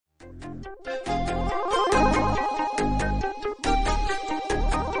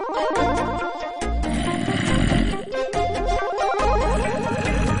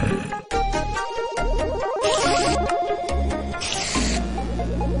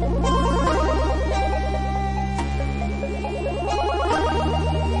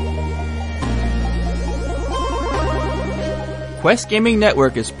Quest Gaming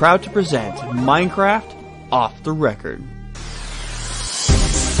Network is proud to present Minecraft Off the Record.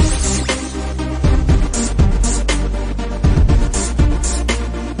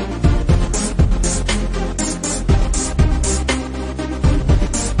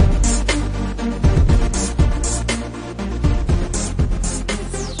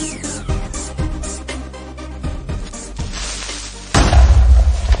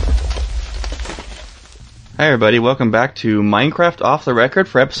 Hi everybody, welcome back to Minecraft Off the Record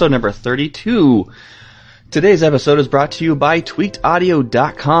for episode number 32. Today's episode is brought to you by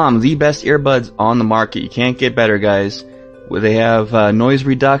tweakedaudio.com, the best earbuds on the market. You can't get better, guys. They have noise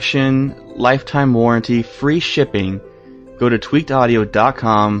reduction, lifetime warranty, free shipping. Go to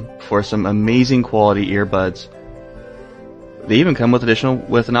tweakedaudio.com for some amazing quality earbuds. They even come with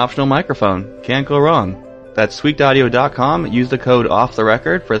an optional microphone. Can't go wrong. That's tweakedaudio.com. Use the code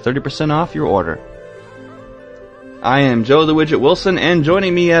OFFTHERECORD for 30% off your order. I am Joe the Widget Wilson, and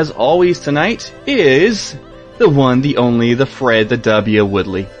joining me as always tonight is the one, the only, the Fred, the W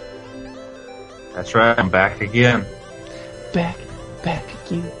Woodley. That's right, I'm back again. Back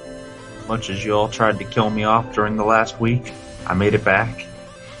again. Much as you all tried to kill me off during the last week, I made it back.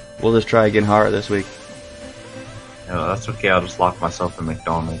 We'll just try again harder this week. No, that's okay, I'll just lock myself in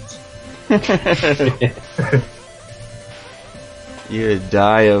McDonald's. You'd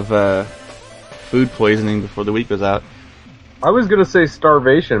die of food poisoning before the week was out. I was gonna say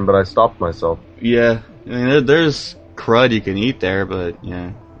starvation, but I stopped myself. Yeah, I mean, there's crud you can eat there, but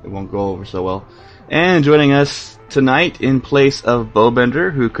yeah, it won't go over so well. And joining us tonight in place of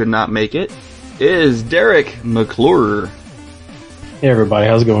Bowbender, who could not make it, is Derek McClure. Hey everybody,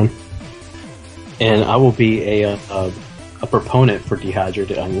 how's it going? And I will be a proponent for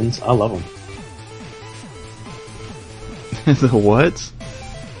dehydrated onions. I love them. The what?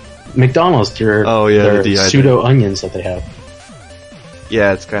 McDonald's, their pseudo onions that they have.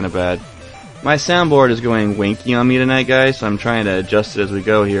 Yeah, it's kind of bad. My soundboard is going winky on me tonight, guys, so I'm trying to adjust it as we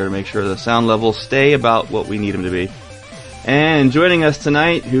go here to make sure the sound levels stay about what we need them to be. And joining us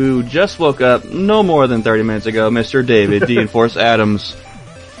tonight, who just woke up no more than 30 minutes ago, Mr. David D-Enforce Adams.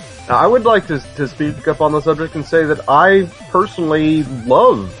 Now, I would like to speak up on the subject and say that I personally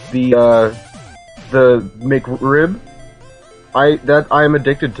love the McRib. I am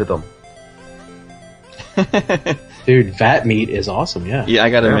addicted to them. Dude, vat meat is awesome, yeah. Yeah, I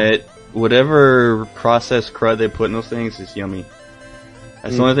gotta admit, whatever processed crud they put in those things is yummy.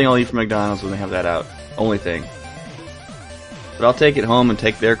 That's the only thing I'll eat from McDonald's when they have that out. Only thing. But I'll take it home and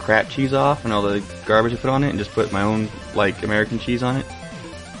take their crap cheese off and all the garbage I put on it and just put my own, American cheese on it.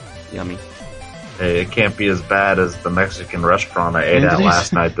 Yummy. Hey, it can't be as bad as the Mexican restaurant I ate at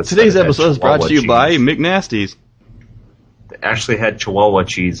last night. Today's episode is brought to you by McNasties. They actually had Chihuahua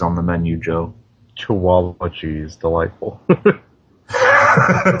cheese on the menu, Joe. Chihuahua cheese, delightful.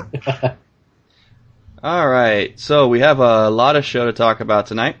 Alright, so we have a lot of show to talk about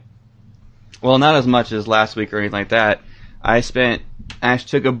tonight. Well, not as much as last week or anything like that. I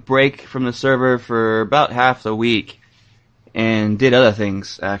took a break from the server for about half the week and did other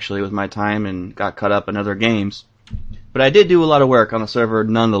things, actually, with my time and got caught up in other games. But I did do a lot of work on the server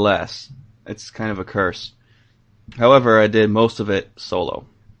nonetheless. It's kind of a curse. However, I did most of it solo.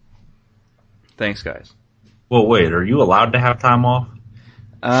 Thanks, guys. Well, wait, are you allowed to have time off?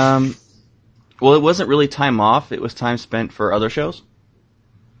 Well, it wasn't really time off. It was time spent for other shows.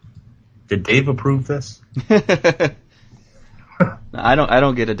 Did Dave approve this? I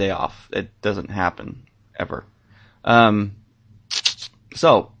don't get a day off. It doesn't happen ever.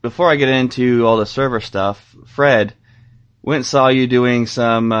 So before I get into all the server stuff, Fred, went and saw you doing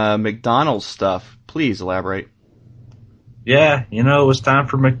some McDonald's stuff. Please elaborate. Yeah, it was time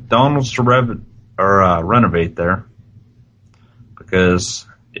for McDonald's to renovate there because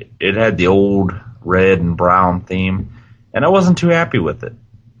it had the old red and brown theme, and I wasn't too happy with it.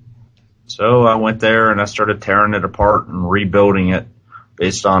 So I went there and I started tearing it apart and rebuilding it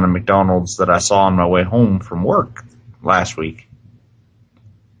based on a McDonald's that I saw on my way home from work last week.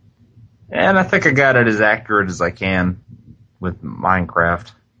 And I think I got it as accurate as I can with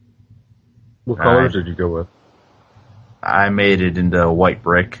Minecraft. What colors did you go with? I made it into white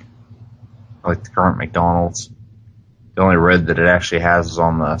brick, like the current McDonald's. The only red that it actually has is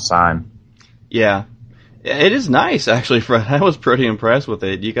on the sign. Yeah. It is nice, actually, Fred. I was pretty impressed with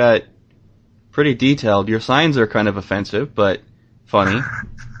it. You got pretty detailed. Your signs are kind of offensive, but funny.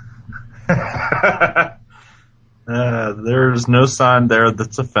 There's no sign there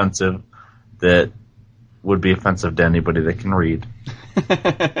that's offensive that would be offensive to anybody that can read.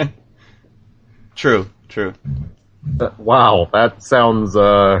 True. Wow, that sounds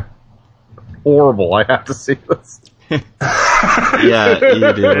horrible. I have to see this. Yeah,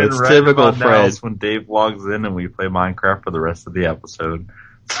 you do. It's Right typical about now Fred. is when Dave logs in and we play Minecraft for the rest of the episode.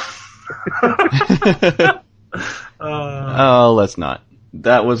 Oh, let's not.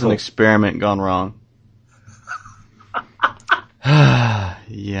 That was an experiment gone wrong.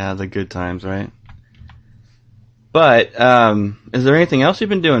 Yeah, the good times, right? But, is there anything else you've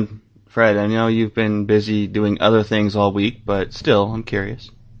been doing, Fred? I know you've been busy doing other things all week, but still, I'm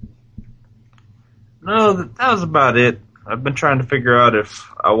curious. No, that was about it. I've been trying to figure out if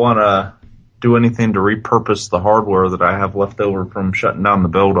I want to do anything to repurpose the hardware that I have left over from shutting down the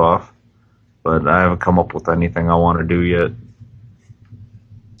build off, but I haven't come up with anything I want to do yet.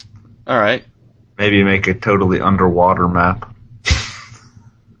 Alright. Maybe make a totally underwater map.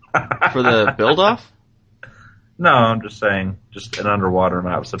 For the build-off? No, I'm just saying, just an underwater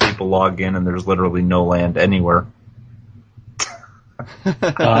map so people log in and there's literally no land anywhere.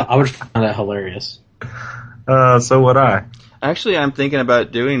 I would find that hilarious. So would I. Actually, I'm thinking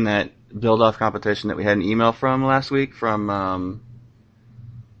about doing that build-off competition that we had an email from last week from,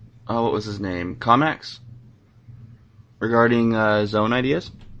 what was his name? Comax? Regarding zone ideas.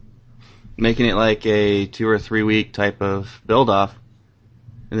 Making it like a 2 or 3 week type of build-off.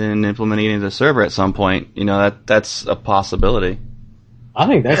 And then implementing it into the server at some point. You know, that's a possibility. I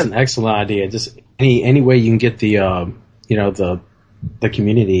think that's an excellent idea. Just any way you can get the the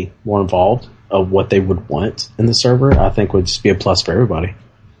community more involved of what they would want in the server, I think would just be a plus for everybody.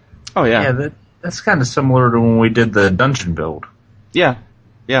 Oh, yeah. Yeah, that's kind of similar to when we did the dungeon build. Yeah.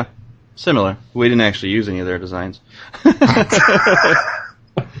 Similar. We didn't actually use any of their designs.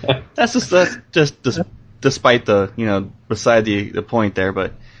 That's just despite the, beside the point there,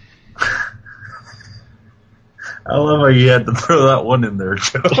 but... I love how you had to throw that one in there,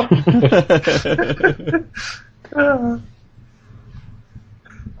 Joe.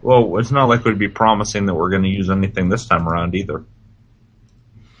 Well, it's not like we'd be promising that we're going to use anything this time around either.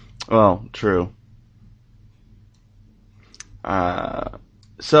 Well, true.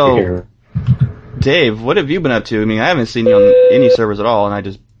 So, Dave, what have you been up to? I mean, I haven't seen you on any servers at all, and I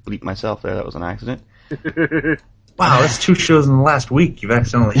just bleeped myself there. That was an accident. Wow, that's 2 shows in the last week. You've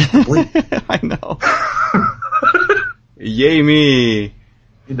accidentally hit the bleep. I know. Yay me! You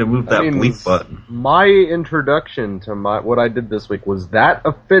need to move that bleep button. My introduction to what I did this week was that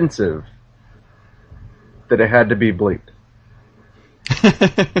offensive that it had to be bleeped.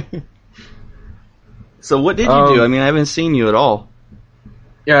 So what did you do? I mean, I haven't seen you at all.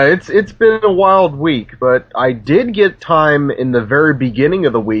 Yeah, it's been a wild week, but I did get time in the very beginning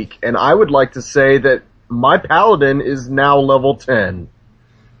of the week, and I would like to say that my paladin is now level 10.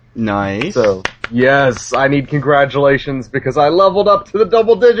 Nice. So, yes, I need congratulations because I leveled up to the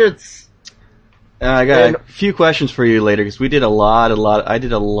double digits. I got a few questions for you later because we did I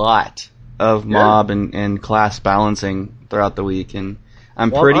did a lot of mob and class balancing throughout the week, and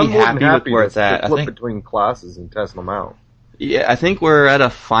I'm pretty happy with where it's at. I flip between classes and test them out. Yeah, I think we're at a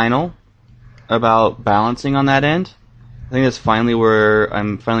final about balancing on that end. I think that's finally where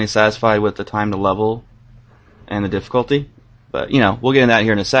I'm finally satisfied with the time to level and the difficulty. But, we'll get into that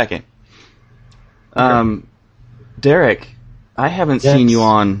here in a second. Okay. Derek, I haven't seen you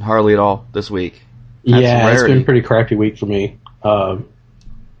on hardly at all this week. That's it's been a pretty crappy week for me.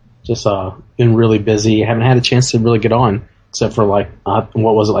 Just been really busy. Haven't had a chance to really get on, except for what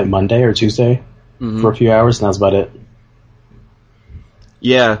was it, Monday or Tuesday for a few hours, and that's about it.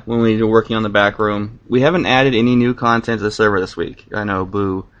 Yeah, when we were working on the back room. We haven't added any new content to the server this week. I know,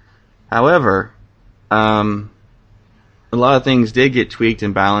 boo. However, a lot of things did get tweaked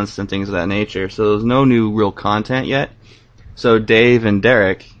and balanced and things of that nature, so there's no new real content yet. So Dave and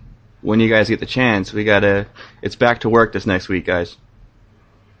Derek, when you guys get the chance, it's back to work this next week, guys.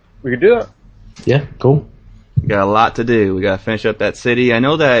 We can do that. Yeah, cool. We got a lot to do. We got to finish up that city. I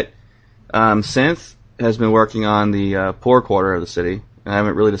know that Synth has been working on the poor quarter of the city. I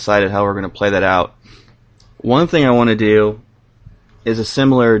haven't really decided how we're going to play that out. One thing I want to do is a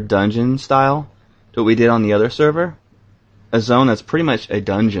similar dungeon style to what we did on the other server. A zone that's pretty much a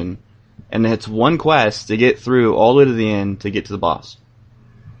dungeon. And it's one quest to get through all the way to the end to get to the boss.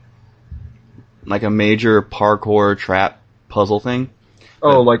 Like a major parkour trap puzzle thing.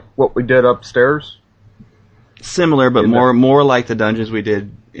 Oh, like what we did upstairs? Similar, but more like the dungeons we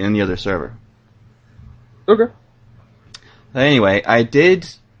did in the other server. Okay. Anyway, I did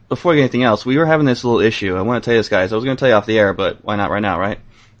before we get anything else, we were having this little issue. I want to tell you this, guys. I was going to tell you off the air, but why not right now, right?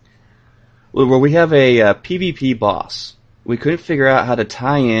 Where we have a PvP boss. We couldn't figure out how to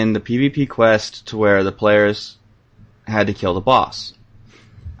tie in the PvP quest to where the players had to kill the boss.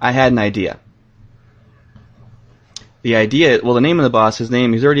 I had an idea. The name of the boss, he's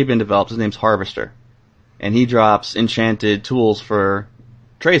already been developed. His name's Harvester. And he drops enchanted tools for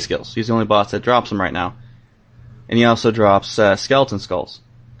trade skills. He's the only boss that drops them right now. And he also drops skeleton skulls.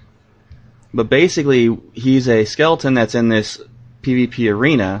 But basically, he's a skeleton that's in this PvP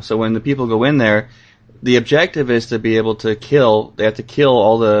arena, so when the people go in there, the objective is to be able to they have to kill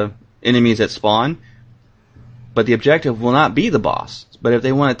all the enemies that spawn, but the objective will not be the boss. But if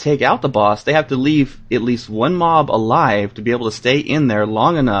they want to take out the boss, they have to leave at least one mob alive to be able to stay in there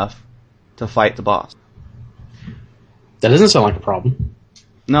long enough to fight the boss. That doesn't sound like a problem.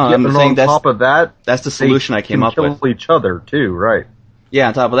 No, Yeah, I'm and saying on top of that, that's the solution I came up with. Kill each other too, right? Yeah,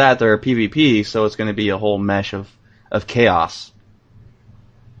 on top of that, they're PvP, so it's going to be a whole mesh of chaos.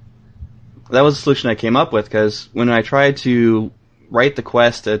 That was the solution I came up with, because when I tried to write the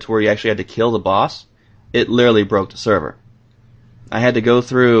quest to where you actually had to kill the boss, it literally broke the server. I had to go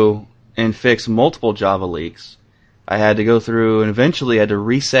through and fix multiple Java leaks. I had to go through and eventually had to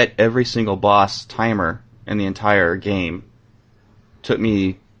reset every single boss timer in the entire game. Took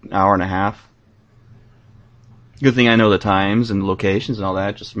me an hour and a half. Good thing I know the times and the locations and all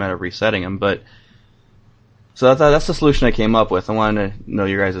that, just a matter of resetting them. But so that's the solution I came up with. I wanted to know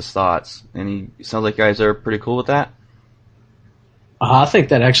your guys' thoughts. And it sounds like you guys are pretty cool with that. I think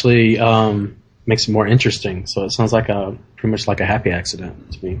that actually makes it more interesting. So it sounds like pretty much like a happy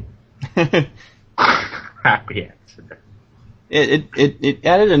accident to me. Happy accident. It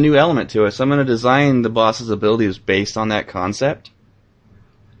added a new element to it. So I'm going to design the boss's abilities based on that concept,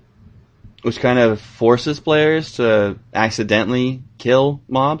 which kind of forces players to accidentally kill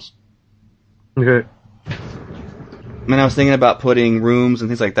mobs. Okay. I mean, I was thinking about putting rooms and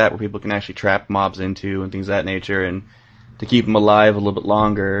things like that where people can actually trap mobs into and things of that nature, and to keep them alive a little bit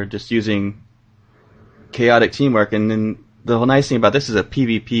longer, just using chaotic teamwork. And then the whole nice thing about this is a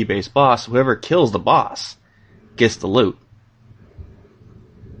PvP-based boss. Whoever kills the boss gets the loot.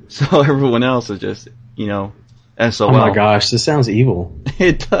 So everyone else is just, SOL. Oh my gosh, this sounds evil.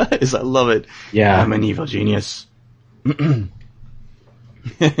 It does. I love it. Yeah. I'm an evil genius.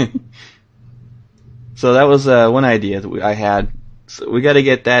 So that was one idea that I had. So we got to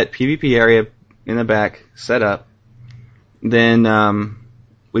get that PvP area in the back set up. Then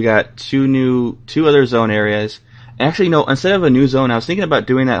we got two other zone areas. Actually, no, instead of a new zone, I was thinking about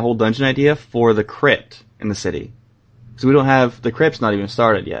doing that whole dungeon idea for the crypt in the city. So we don't have, the crypt's not even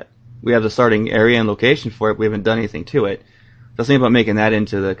started yet. We have the starting area and location for it, but we haven't done anything to it. So I was thinking about making that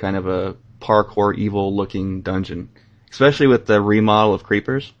into the kind of a parkour evil looking dungeon. Especially with the remodel of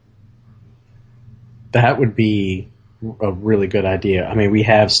creepers. That would be a really good idea. I mean, we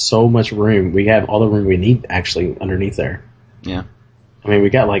have so much room. We have all the room we need actually underneath there. Yeah. I mean, we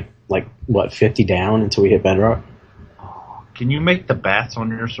got like what, 50 down until we hit bedrock? Can you make the bats on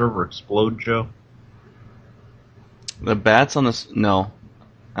your server explode, Joe? The bats on this? No.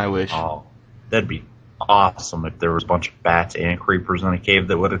 I wish. Oh, that'd be awesome if there was a bunch of bats and creepers in a cave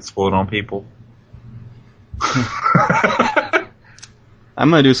that would explode on people. I'm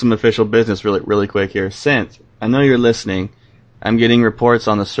going to do some official business really quick here. Synth, I know you're listening. I'm getting reports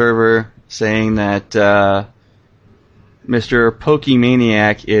on the server saying that Mr.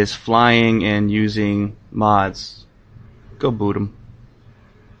 Pokemaniac is flying and using mods. Go boot him.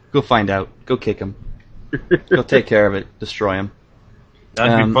 Go find out. Go kick him. Go take care of it. Destroy him.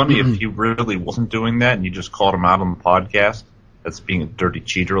 That'd be funny if he really wasn't doing that and you just called him out on the podcast. That's being a dirty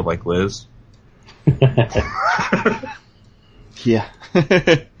cheater like Liz. Yeah.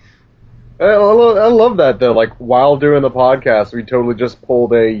 I love that though. Like while doing the podcast, we totally just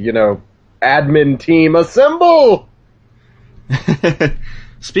pulled a admin team assemble.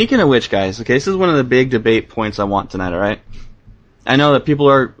 Speaking of which, guys, okay, this is one of the big debate points I want tonight. All right, I know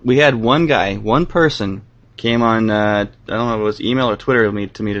that we had one person came on. I don't know if it was email or Twitter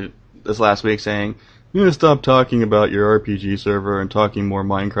to me this last week saying, "You need to stop talking about your RPG server and talking more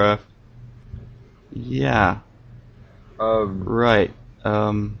Minecraft." Yeah. Right.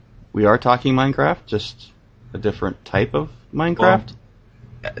 We are talking Minecraft, just a different type of Minecraft. Well,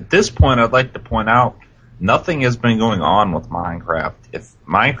 at this point, I'd like to point out nothing has been going on with Minecraft. If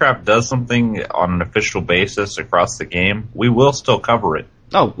Minecraft does something on an official basis across the game, we will still cover it.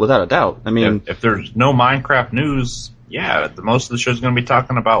 Oh, without a doubt. I mean, if there's no Minecraft news, yeah, most of the show is going to be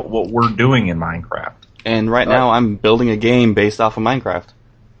talking about what we're doing in Minecraft. And right now, I'm building a game based off of Minecraft.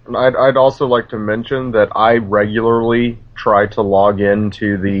 I'd also like to mention that I regularly try to log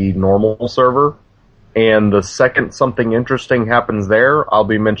into the normal server, and the second something interesting happens there, I'll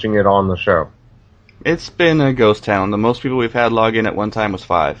be mentioning it on the show. It's been a ghost town. The most people we've had log in at one time was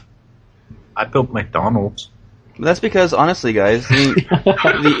 5. I built McDonald's. That's because, honestly, guys, the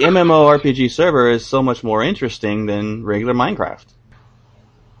MMORPG server is so much more interesting than regular Minecraft.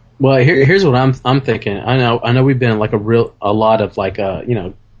 Well, here's what I'm thinking. I know we've been like a lot of like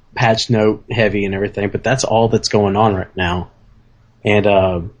patch note heavy and everything, but that's all that's going on right now.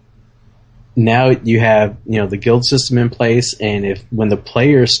 And now you have the guild system in place, and when the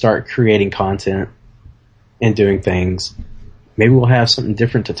players start creating content and doing things, maybe we'll have something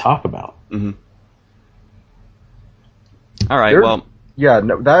different to talk about. Mm-hmm. All right. Well, yeah,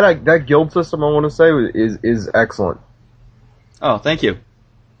 no, that guild system I want to say is excellent. Oh, thank you.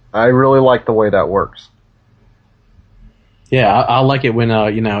 I really like the way that works. Yeah, I like it when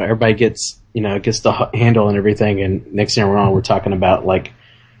everybody gets the handle and everything, and next thing we're talking about like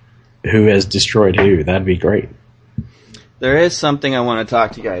who has destroyed who. That'd be great. There is something I want to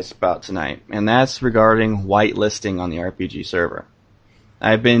talk to you guys about tonight, and that's regarding whitelisting on the RPG server.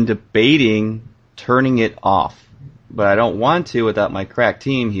 I've been debating turning it off, but I don't want to without my crack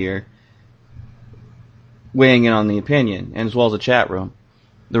team here weighing in on the opinion, and as well as the chat room.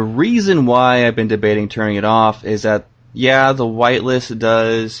 The reason why I've been debating turning it off is that, yeah, the whitelist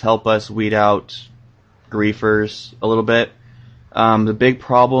does help us weed out griefers a little bit. The big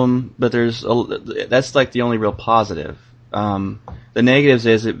problem, but that's like the only real positive. The negatives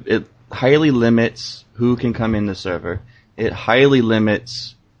is it highly limits who can come in the server. It highly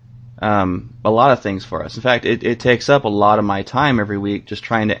limits a lot of things for us. In fact, it takes up a lot of my time every week just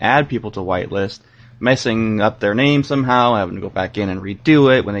trying to add people to whitelist, messing up their name somehow, having to go back in and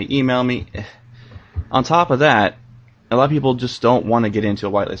redo it when they email me. On top of that, a lot of people just don't want to get into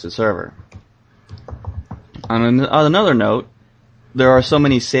a whitelisted server. On another note, there are so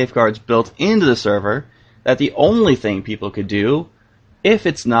many safeguards built into the server that the only thing people could do, if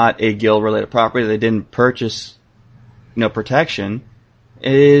it's not a guild-related property, they didn't purchase, protection,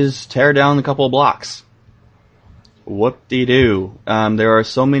 is tear down a couple of blocks. Whoop-de-doo. There are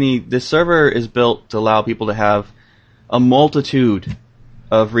so many. This server is built to allow people to have a multitude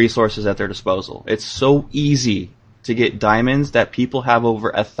of resources at their disposal. It's so easy to get diamonds that people have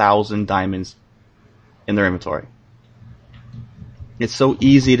over 1,000 diamonds in their inventory. It's so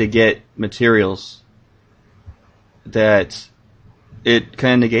easy to get materials that it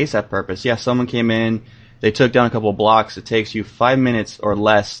kind of negates that purpose. Yeah, someone came in, they took down a couple of blocks. It takes you 5 minutes or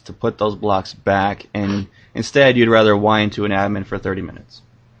less to put those blocks back, and instead you'd rather whine to an admin for 30 minutes.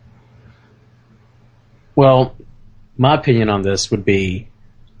 Well, my opinion on this would be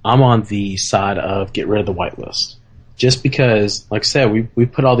I'm on the side of get rid of the whitelist. Just because, like I said, we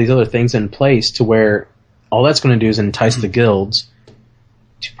put all these other things in place to where all that's going to do is entice the guilds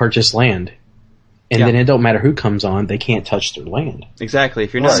to purchase land. And then it don't matter who comes on, they can't touch their land. Exactly.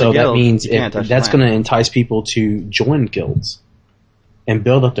 If you're not so a guild, that means you can't touch that's the land. going to entice people to join guilds and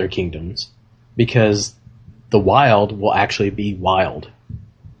build up their kingdoms, because the wild will actually be wild.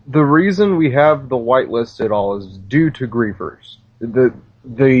 The reason we have the whitelist at all is due to griefers.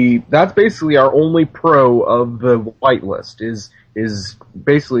 That's basically our only pro of the whitelist is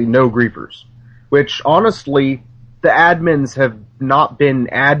basically no griefers, which honestly the admins have not been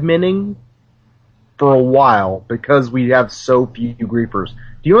adminning for a while because we have so few griefers.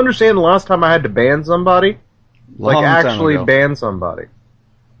 Do you understand the last time I had to ban somebody? Long time actually ago. ban somebody.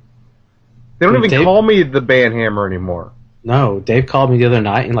 They don't even call me the ban hammer anymore. No, Dave called me the other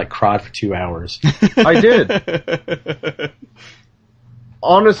night and cried for 2 hours. I did.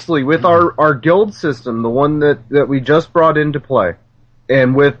 Honestly, with our guild system, the one that we just brought into play,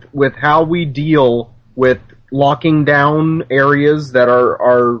 and with how we deal with locking down areas that are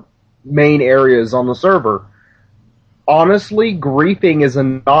our main areas on the server, honestly, griefing is a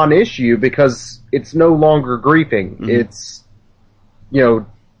non-issue because it's no longer griefing. Mm-hmm. It's,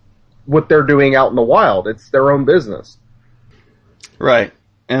 what they're doing out in the wild. It's their own business. Right.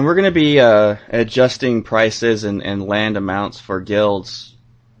 And we're going to be adjusting prices and land amounts for guilds.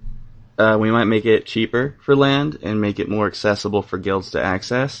 We might make it cheaper for land and make it more accessible for guilds to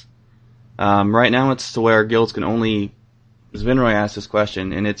access. Right now it's to where guilds can only... Vinroy asked this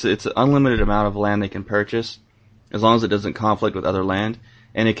question, and it's an unlimited amount of land they can purchase as long as it doesn't conflict with other land,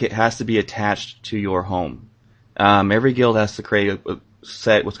 and it has to be attached to your home. Every guild has to create a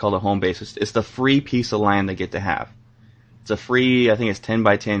set what's called a home base. It's the free piece of land they get to have. It's a free, I think it's 10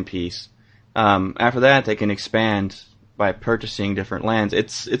 by 10 piece. After that, they can expand by purchasing different lands.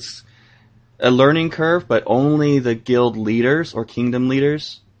 It's a learning curve, but only the guild leaders or kingdom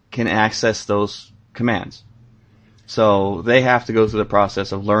leaders can access those commands. So they have to go through the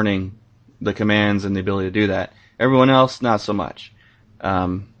process of learning the commands and the ability to do that. Everyone else, not so much.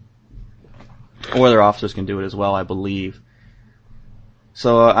 Or their officers can do it as well, I believe.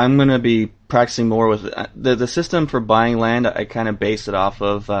 So I'm going to be practicing more with the system for buying land. I kind of base it off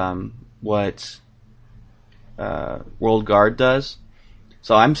of what World Guard does.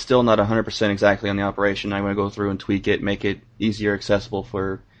 So I'm still not 100% exactly on the operation. I'm going to go through and tweak it, make it easier accessible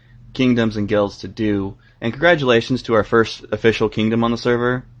for kingdoms and guilds to do. And congratulations to our first official kingdom on the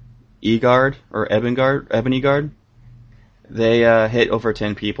server, E-Guard, or Ebony Guard. They hit over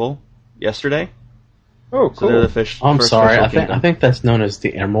 10 people yesterday. Oh, cool. So they're the first I'm sorry, official kingdom. I think that's known as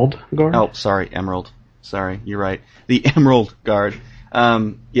the Emerald Guard. Oh, sorry, Emerald. Sorry, you're right. The Emerald Guard.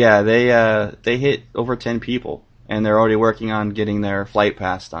 Yeah, they hit over 10 people, and they're already working on getting their flight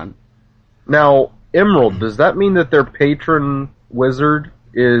pass done. Now, Emerald, does that mean that their patron wizard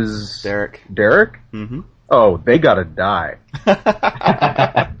is Derek? Mm-hmm. Oh, they gotta die.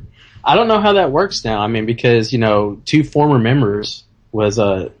 I don't know how that works now. I mean, because, 2 former members was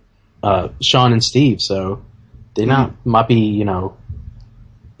Sean and Steve, so they might be,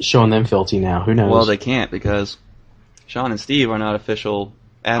 showing them filthy now. Who knows? Well, they can't because Sean and Steve are not official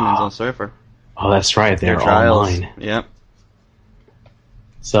admins on the server. Oh, that's right. They're all trials. mine. Yep.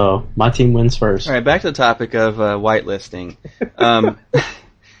 So my team wins first. All right, back to the topic of whitelisting.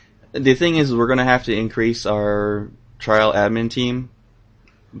 The thing is, we're going to have to increase our trial admin team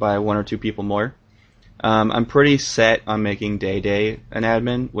by 1 or 2 people more. I'm pretty set on making Day an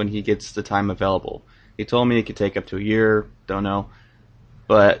admin when he gets the time available. He told me it could take up to a year, don't know.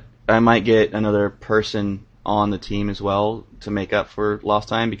 But I might get another person on the team as well to make up for lost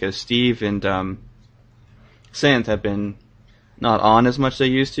time because Steve and Synth have been not on as much as they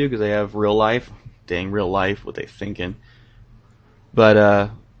used to because they have real life. Dang, real life, what they thinking.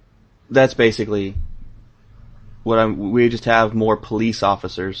 But that's basically we just have more police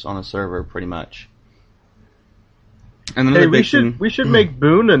officers on the server pretty much. And hey, we should make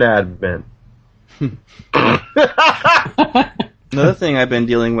Boone an admin. Another thing I've been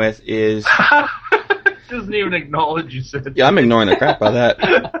dealing with is doesn't even acknowledge you said. Yeah, I'm ignoring the crap out of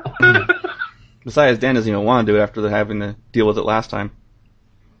that. Besides, Dan doesn't even want to do it after having to deal with it last time.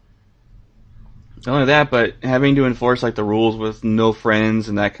 Not only that, but having to enforce the rules with no friends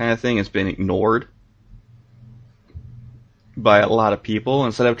and that kind of thing has been ignored by a lot of people.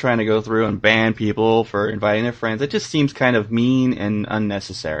 Instead of trying to go through and ban people for inviting their friends, it just seems kind of mean and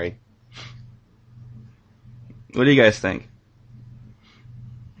unnecessary. What do you guys think?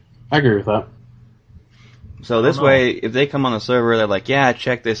 I agree with that. So this way, if they come on the server, they're like, yeah,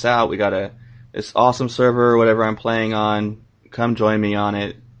 check this out. We got this awesome server, whatever I'm playing on. Come join me on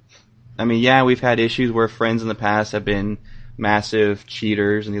it. I mean, yeah, we've had issues where friends in the past have been massive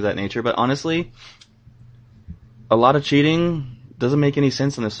cheaters and things of that nature, but honestly, a lot of cheating doesn't make any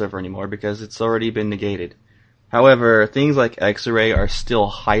sense on the server anymore because it's already been negated. However, things like X-Ray are still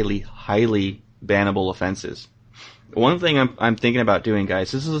highly, highly bannable offenses. One thing I'm thinking about doing,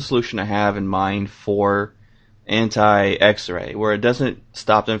 guys, this is a solution I have in mind for anti-X-Ray, where it doesn't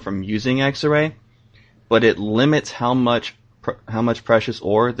stop them from using X-Ray, but it limits how much precious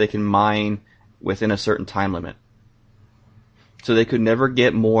ore they can mine within a certain time limit. So they could never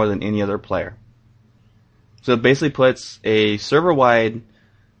get more than any other player. So it basically puts a server-wide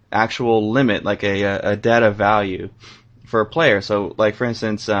actual limit, like a data value for a player. So, for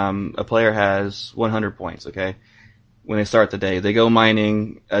instance, a player has 100 points, okay? When they start the day, they go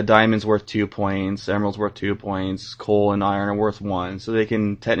mining, a diamond's worth 2 points, emerald's worth 2 points, coal and iron are worth 1. So they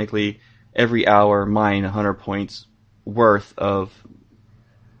can technically, every hour, mine 100 points worth of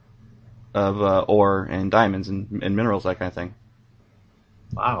ore and diamonds and minerals, that kind of thing.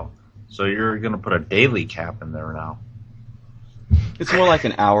 Wow. So you're going to put a daily cap in there now. It's more like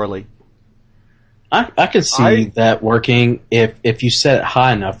an hourly. I could see that working if you set it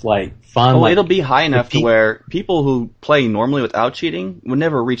high enough, fun. Oh, it'll be high enough to where people who play normally without cheating would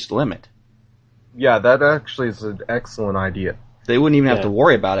never reach the limit. Yeah, that actually is an excellent idea. They wouldn't even have to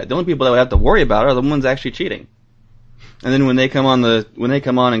worry about it. The only people that would have to worry about it are the ones actually cheating. And then when they come on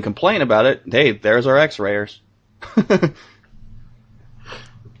and complain about it, hey, there's our X-rayers.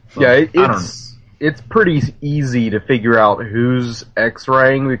 Yeah, it's pretty easy to figure out who's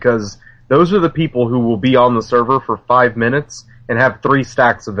X-raying because those are the people who will be on the server for 5 minutes and have 3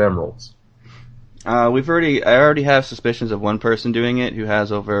 stacks of emeralds. I already have suspicions of one person doing it who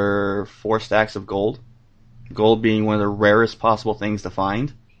has over 4 stacks of gold. Gold being one of the rarest possible things to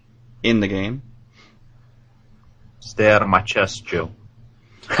find in the game. Stay out of my chest, Joe.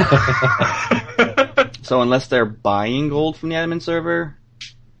 So unless they're buying gold from the admin server,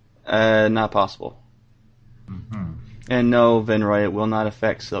 Not possible. Mm-hmm. And no, Venroy, it will not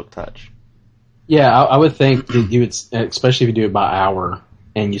affect Silk Touch. Yeah, I would think that you would, especially if you do it by hour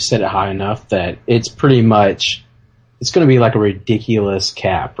and you set it high enough that it's pretty much, it's going to be like a ridiculous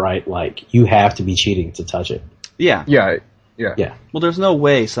cap, right? Like you have to be cheating to touch it. Yeah. Yeah. Well, there's no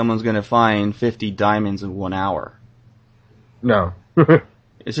way someone's going to find 50 diamonds in 1 hour. No.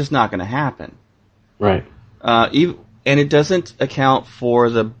 It's just not going to happen. Right. And it doesn't account for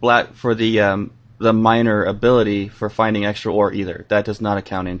the miner ability for finding extra ore either. That does not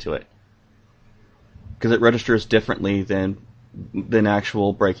account into it. Because it registers differently than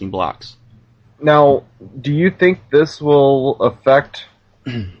actual breaking blocks. Now, do you think this will affect?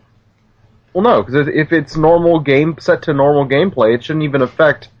 Well, no, because if it's set to normal gameplay, it shouldn't even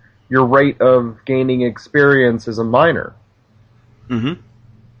affect your rate of gaining experience as a miner. Mm-hmm.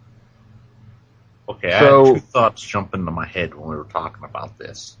 Okay, I So- had two thoughts jump into my head when we were talking about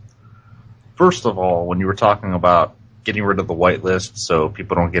this. First of all, when you were talking about getting rid of the whitelist so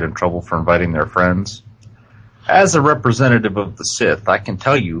people don't get in trouble for inviting their friends, as a representative of the Sith, I can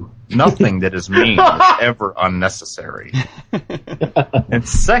tell you nothing that is mean is ever unnecessary. And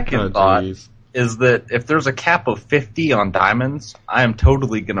second thought is that if there's a cap of 50 on diamonds, I am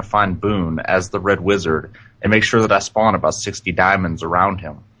totally going to find Boone as the Red Wizard and make sure that I spawn about 60 diamonds around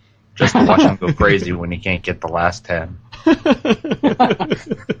him. Just to watch him go crazy when he can't get the last 10.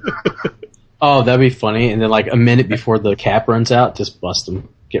 Oh, that'd be funny. And then like a minute before the cap runs out, just bust them.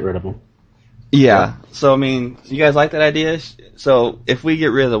 Get rid of them. Yeah. So, I mean, you guys like that idea? So, if we get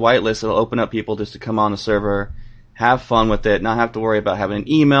rid of the whitelist, it'll open up people just to come on the server, have fun with it, not have to worry about having an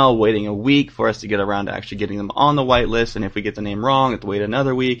email, waiting a week for us to get around to actually getting them on the whitelist, and if we get the name wrong, have to wait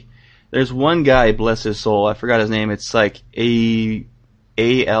another week. There's one guy, bless his soul, I forgot his name, it's like A.L.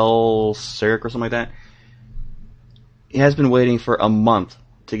 Cirque or something like that. He has been waiting for a month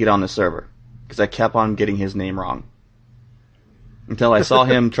to get on the server, because I kept on getting his name wrong. Until I saw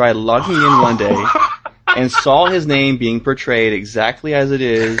him try logging in one day and saw his name being portrayed exactly as it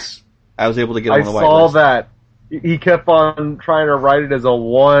is. I was able to get on the whitelist. I saw that. He kept on trying to write it as a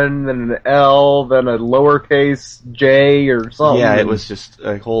 1, then an L, then a lowercase J or something. Yeah, it was just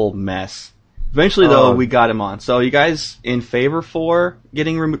a whole mess. Eventually, though, we got him on. So, you guys in favor for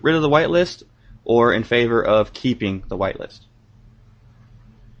getting rid of the whitelist, or in favor of keeping the whitelist?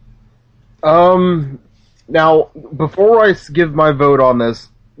 Now, before I give my vote on this,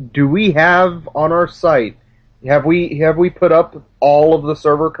 do we have on our site, have we put up all of the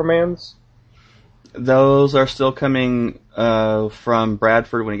server commands? Those are still coming from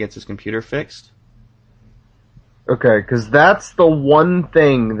Bradford when he gets his computer fixed. Okay, because that's the one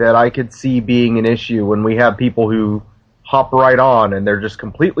thing that I could see being an issue when we have people who hop right on and they're just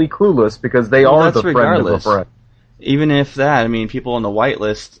completely clueless because they are the friend of a friend. Even if that, I mean, people on the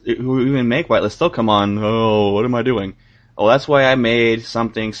whitelist, who even make whitelist, still come on, oh, what am I doing? Oh, that's why I made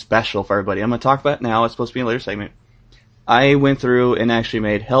something special for everybody. I'm going to talk about it now. It's supposed to be in a later segment. I went through and actually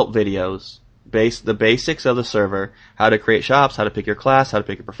made help videos, the basics of the server, how to create shops, how to pick your class, how to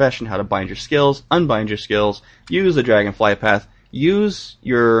pick your profession, how to bind your skills, unbind your skills, use the dragonfly path, use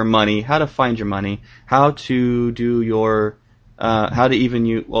your money, how to find your money, how to do your, how to even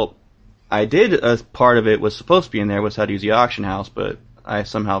use, well, I did a part of it was supposed to be in there was how to use the auction house, but I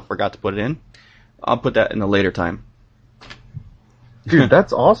somehow forgot to put it in. I'll put that in a later time. Dude,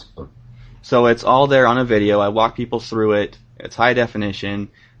 that's awesome. So it's all there on a video. I walk people through it. It's high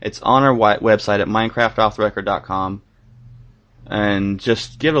definition. It's on our website at minecraftofftherecord.com. And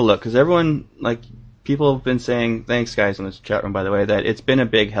just give it a look, because everyone, like, people have been saying, thanks guys in this chat room, by the way, that it's been a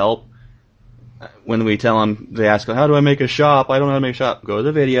big help. When we tell them, they ask, how do I make a shop? I don't know how to make a shop. Go to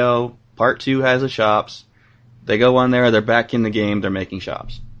the video. Part 2 has the shops. They go on there, they're back in the game, they're making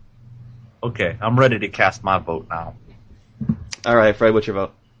shops. Okay, I'm ready to cast my vote now. Alright, Fred, what's your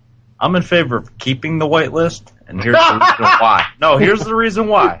vote? I'm in favor of keeping the whitelist, and here's the reason why. No, here's the reason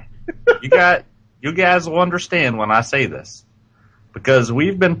why. You guys will understand when I say this. Because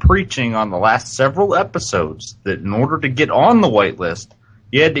we've been preaching on the last several episodes that in order to get on the whitelist,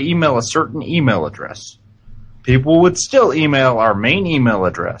 you had to email a certain email address. People would still email our main email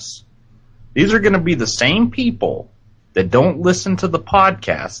address. These are going to be the same people that don't listen to the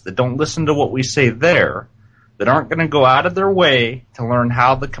podcast, that don't listen to what we say there, that aren't going to go out of their way to learn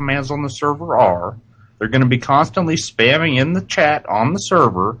how the commands on the server are. They're going to be constantly spamming in the chat on the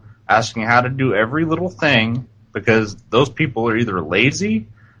server, asking how to do every little thing, because those people are either lazy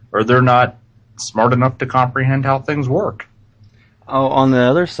or they're not smart enough to comprehend how things work. Oh, on the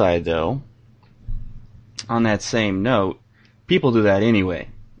other side, though, on that same note, people do that anyway,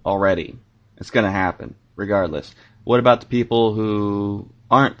 already. It's going to happen, regardless. What about the people who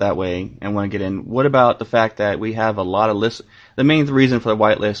aren't that way and want to get in, what about the fact that we have a lot of the main reason for the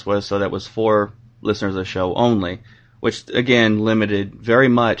whitelist was so that it was for listeners of the show only, which again limited very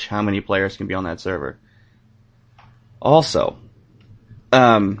much how many players can be on that server. Also,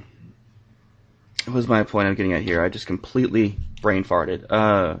 what was my point I'm getting at here? I just completely brain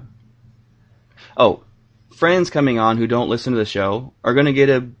farted. Friends coming on who don't listen to the show are going to get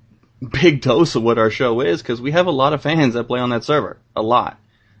a big dose of what our show is, because we have a lot of fans that play on that server. A lot.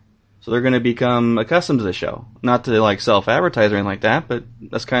 So they're going to become accustomed to the show. Not to like self-advertise or anything like that, but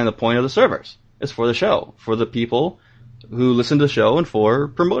that's kind of the point of the servers. It's for the show. For the people who listen to the show and for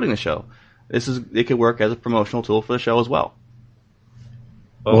promoting the show. It could work as a promotional tool for the show as well.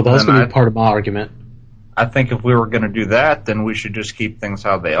 Well, that's going to be part of my argument. I think if we were going to do that, then we should just keep things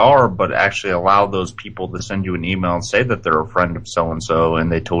how they are, but actually allow those people to send you an email and say that they're a friend of so-and-so and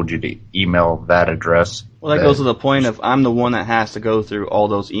they told you to email that address. Well, that goes to the point of I'm the one that has to go through all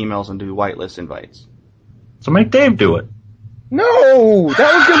those emails and do whitelist invites. So make Dave do it. No!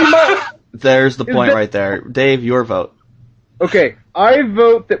 That was going to be my... There's the point right there. Dave, your vote. Okay, I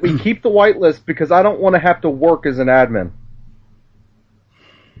vote that we keep the whitelist because I don't want to have to work as an admin.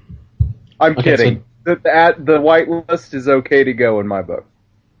 I'm kidding. The whitelist is okay to go in my book.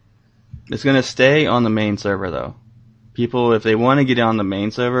 It's going to stay on the main server, though. People, if they want to get on the main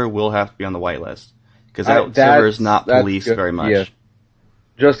server, will have to be on the whitelist. Because that server is not policed very much. Yeah.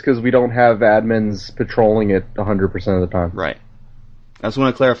 Just because we don't have admins patrolling it 100% of the time. Right. I just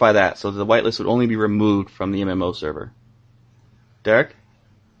want to clarify that. So the whitelist would only be removed from the MMO server. Derek?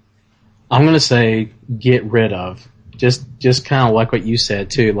 I'm going to say get rid of. Just kind of like what you said,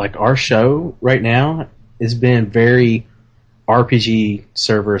 too. Like, our show right now has been very RPG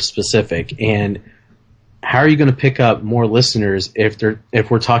server specific. And how are you going to pick up more listeners if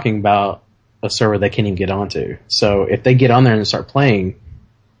we're talking about a server they can't even get onto? So if they get on there and start playing,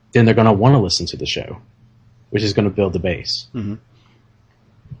 then they're going to want to listen to the show, which is going to build the base. Mm-hmm.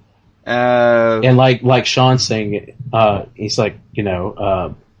 And like Sean's saying, he's like, he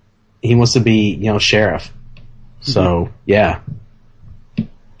wants to be, sheriff. So, yeah. Let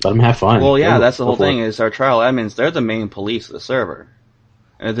them have fun. Well, yeah, that's the whole thing, is our trial admins, they're the main police of the server.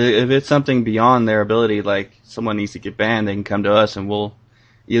 If it's something beyond their ability, like someone needs to get banned, they can come to us and we'll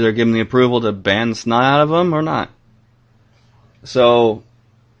either give them the approval to ban the snot out of them or not. So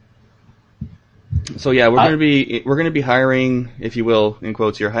yeah, we're going to be hiring, if you will, in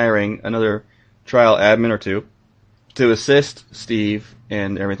quotes, you're hiring another trial admin or two to assist Steve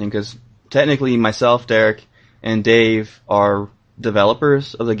and everything, because technically myself, Derek, and Dave are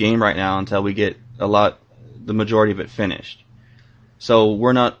developers of the game right now until we get the majority of it finished. So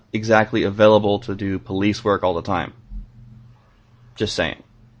we're not exactly available to do police work all the time. Just saying.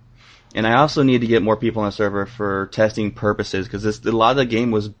 And I also need to get more people on the server for testing purposes, because a lot of the game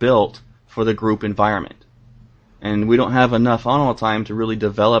was built for the group environment. And we don't have enough on all the time to really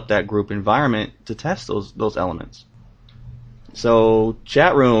develop that group environment to test those elements. So,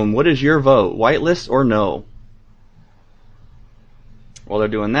 chat room, what is your vote? Whitelist or no? Well, they're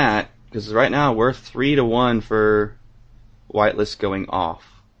doing that, because right now we're 3-1 for whitelist going off.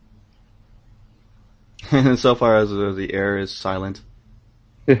 And so far as the air is silent.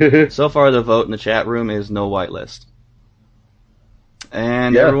 So far the vote in the chat room is no whitelist.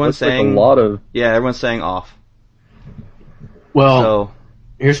 And everyone's saying everyone's saying off. Well,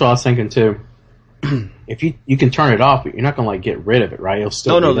 here's what I was thinking too. If you can turn it off, but you're not going to get rid of it, right? It'll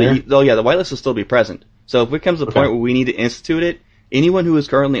still be there. The whitelist will still be present. So if it comes to the point where we need to institute it, anyone who is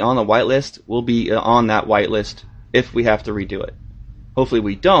currently on the whitelist will be on that whitelist if we have to redo it. Hopefully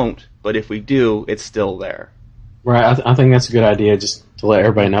we don't, but if we do, it's still there. Right, I think that's a good idea, just to let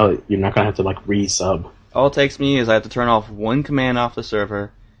everybody know that you're not going to have to re-sub. All it takes me is I have to turn off one command off the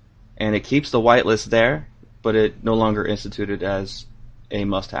server, and it keeps the whitelist there, but it no longer instituted as a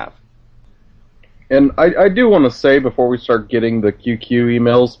must-have. And I do want to say, before we start getting the QQ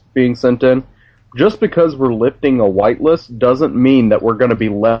emails being sent in, just because we're lifting a whitelist doesn't mean that we're going to be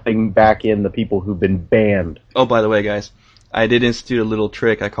letting back in the people who've been banned. Oh, by the way, guys, I did institute a little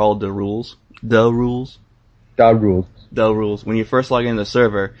trick I called the rules. The rules. The rules. The rules. When you first log into the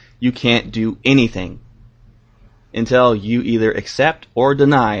server, you can't do anything until you either accept or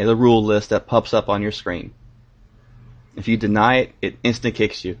deny the rule list that pops up on your screen. If you deny it, it instant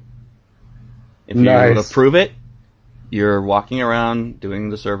kicks you. If you approve it, you're walking around doing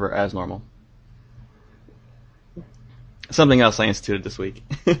the server as normal. Something else I instituted this week.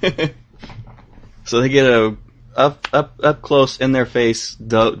 So they get a up close in their face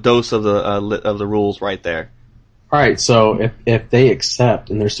dose of the rules right there. All right, so if they accept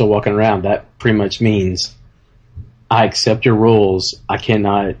and they're still walking around, that pretty much means I accept your rules. I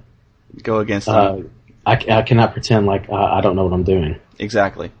cannot go against them. I cannot pretend like I don't know what I'm doing.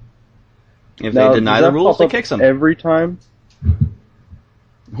 Exactly. If Now, they deny the rules, they kick them. Every time?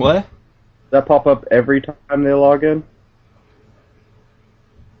 What? Does that pop up every time they log in?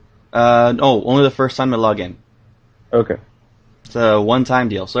 No, only the first time they log in. Okay. It's a one-time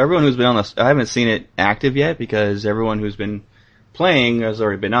deal. So everyone who's been on this, I haven't seen it active yet because everyone who's been playing has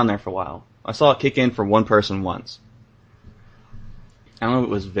already been on there for a while. I saw it kick in for one person once. I don't know if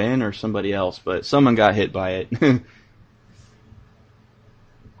it was Vin or somebody else, but someone got hit by it.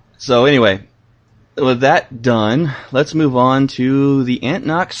 So anyway, with that done, let's move on to the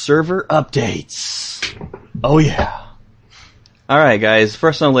Ainitnoc server updates. Oh yeah. Alright guys,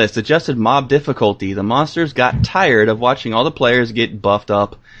 first on the list, adjusted mob difficulty. The monsters got tired of watching all the players get buffed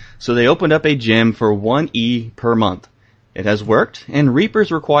up, so they opened up a gym for 1E per month. It has worked, and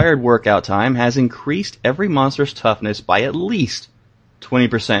Reaper's required workout time has increased every monster's toughness by at least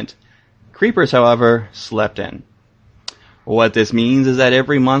 20%. Creepers, however, slept in. What this means is that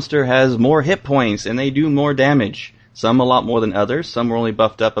every monster has more hit points and they do more damage. Some a lot more than others. Some were only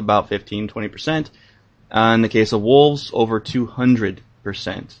buffed up about 15-20%. In the case of wolves, over 200%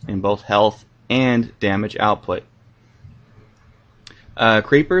 in both health and damage output.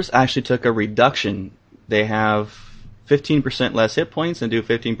 Creepers actually took a reduction. They have 15% less hit points and do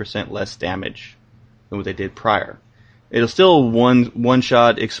 15% less damage than what they did prior. It'll still one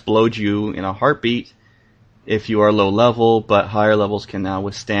shot explode you in a heartbeat if you are low level, but higher levels can now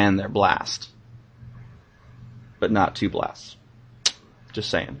withstand their blast. But not two blasts. Just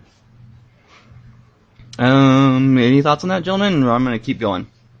saying. Any thoughts on that, gentlemen? Or I'm going to keep going.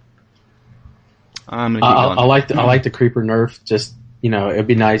 I like the creeper nerf. Just, it'd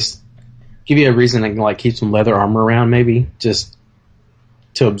be nice. Give you a reason to keep some leather armor around, maybe just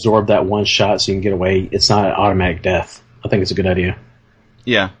to absorb that one shot so you can get away. It's not an automatic death. I think it's a good idea.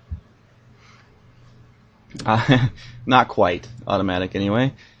 Yeah. Not quite automatic,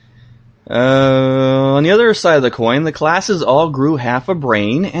 anyway. On the other side of the coin, the classes all grew half a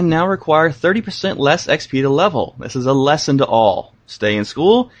brain and now require 30% less XP to level. This is a lesson to all. Stay in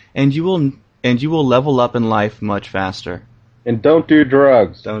school, and you will level up in life much faster. And don't do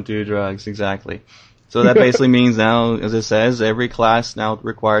drugs. Don't do drugs, exactly. So that basically means now, as it says, every class now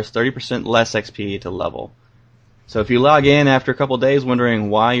requires 30% less XP to level. So if you log in after a couple of days wondering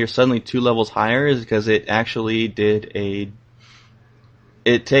why you're suddenly 2 levels higher, is because it actually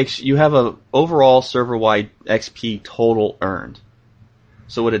you have a overall server-wide XP total earned.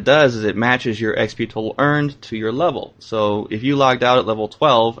 So what it does is it matches your XP total earned to your level. So if you logged out at level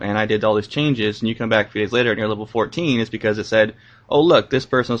 12 and I did all these changes and you come back a few days later and you're level 14, it's because it said, oh look, this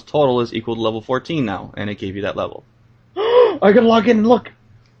person's total is equal to level 14 now, and it gave you that level. I can log in and look.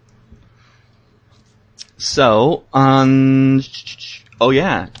 So, 2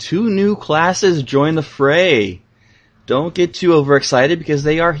 new classes join the fray. Don't get too overexcited because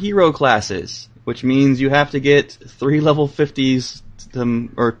they are hero classes, which means you have to get 3 level 50s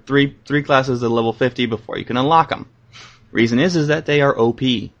or three classes at level 50 before you can unlock them. Reason is that they are OP.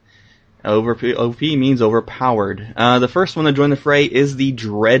 OP means overpowered. The first one to join the fray is the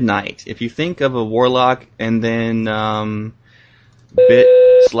Dread Knight. If you think of a warlock and then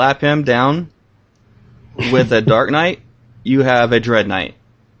slap him down with a Dark Knight, you have a Dread Knight.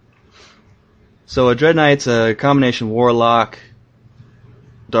 So a Dread Knight's a combination warlock,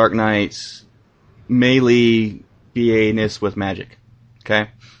 Dark Knights, melee BA-ness with magic. Okay?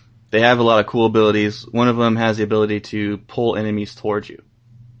 They have a lot of cool abilities. One of them has the ability to pull enemies towards you.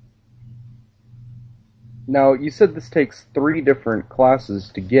 Now, you said this takes 3 different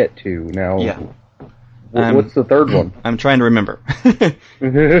classes to get to. Now, yeah. What's the third one? I'm trying to remember.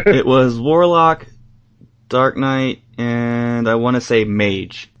 It was warlock, Dark Knight, and I want to say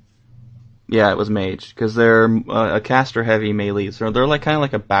mage. Yeah, it was mage, because they're a caster-heavy melee, so they're kind of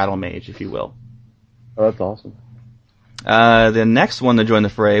like a battle mage, if you will. Oh, that's awesome. The next one to join the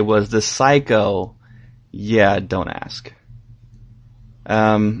fray was the Psycho. Yeah, don't ask.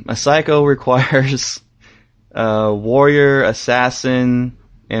 A Psycho requires warrior, assassin,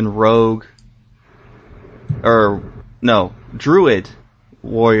 and rogue. Druid,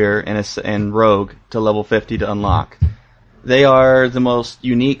 warrior, and rogue to level 50 to unlock. They are the most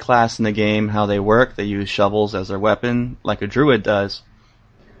unique class in the game, how they work. They use shovels as their weapon, like a druid does.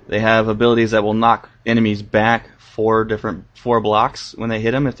 They have abilities that will knock enemies back 4 blocks when they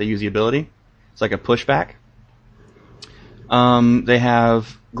hit them if they use the ability. It's like a pushback. They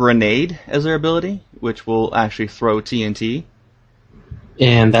have Grenade as their ability, which will actually throw TNT.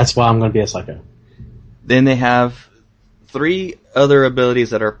 And that's why I'm going to be a Psycho. Then they have 3 other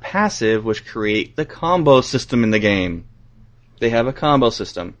abilities that are passive, which create the combo system in the game. They have a combo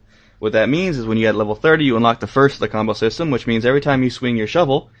system. What that means is when you get level 30, you unlock the first of the combo system, which means every time you swing your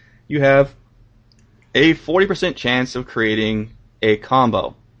shovel, you have a 40% chance of creating a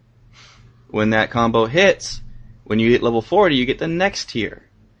combo. When that combo hits, when you hit level 40, you get the next tier.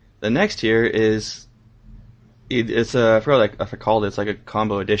 The next tier is, it's a, I forgot what I called it, it's like a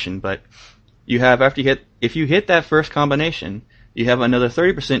combo edition, but you have, if you hit that first combination, you have another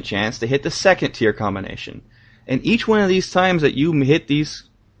 30% chance to hit the second tier combination. And each one of these times that you hit these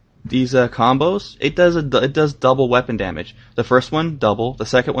combos, it does double weapon damage. The first one, double. The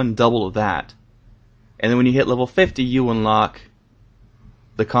second one, double of that. And then when you hit level 50, you unlock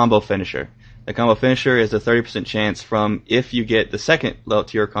the combo finisher. The combo finisher is a 30% chance from, if you get the second level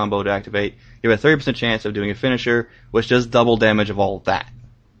tier combo to activate, you have a 30% chance of doing a finisher, which does double damage of all of that.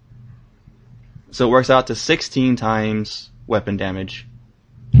 So it works out to 16 times weapon damage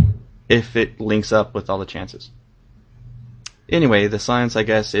if it links up with all the chances. Anyway, the science, I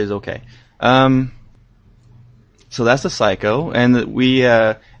guess, is okay. So that's the Psycho, and we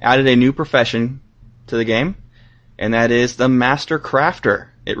added a new profession to the game, and that is the Master Crafter.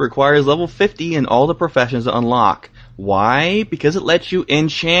 It requires level 50 in all the professions to unlock. Why? Because it lets you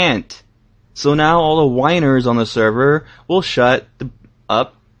enchant. So now all the whiners on the server will shut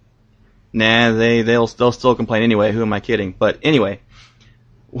up. Nah, they'll still complain anyway. Who am I kidding? But anyway,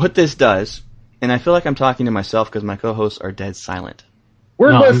 what this does, and I feel like I'm talking to myself because my co-hosts are dead silent.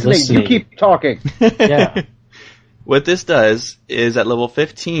 We're No, I'm listening. listening. You keep talking. Yeah. What this does is at level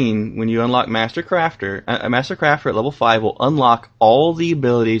 15, when you unlock Master Crafter, a Master Crafter at level 5 will unlock all the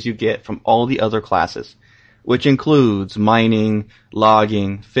abilities you get from all the other classes, which includes mining,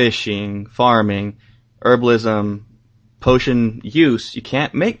 logging, fishing, farming, herbalism, potion use. You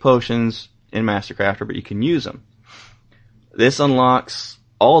can't make potions in Master Crafter, but you can use them. This unlocks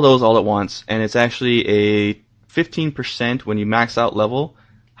all those all at once, and it's actually a 15% when you max out level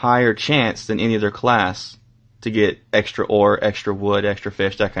higher chance than any other class to get extra ore, extra wood, extra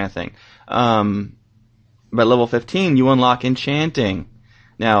fish, that kind of thing. But level 15, you unlock enchanting.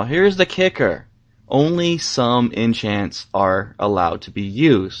 Now, here's the kicker. Only some enchants are allowed to be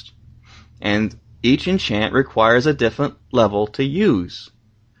used. And each enchant requires a different level to use.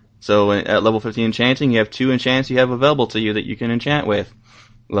 So at level 15 enchanting, you have 2 enchants you have available to you that you can enchant with.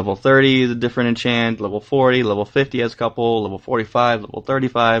 Level 30 is a different enchant, level 40, level 50 has a couple, level 45, level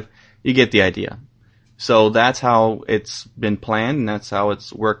 35. You get the idea. So that's how it's been planned, and that's how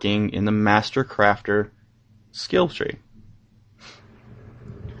it's working in the Master Crafter skill tree.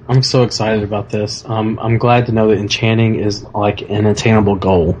 I'm so excited about this. I'm glad to know that enchanting is like an attainable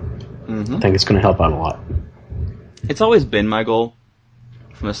goal. Mm-hmm. I think it's going to help out a lot. It's always been my goal.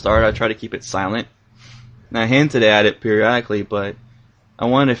 From the start, I try to keep it silent. And I hinted at it periodically, but I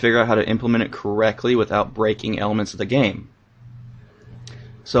wanted to figure out how to implement it correctly without breaking elements of the game.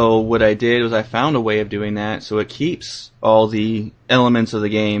 So what I did was I found a way of doing that so it keeps all the elements of the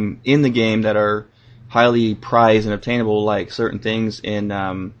game in the game that are highly prized and obtainable, like certain things in,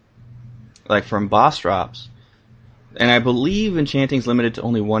 like from boss drops. And I believe enchanting is limited to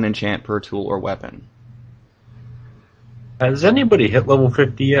only 1 enchant per tool or weapon. Has anybody hit level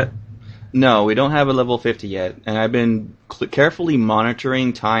 50 yet? No, we don't have a level 50 yet, and I've been carefully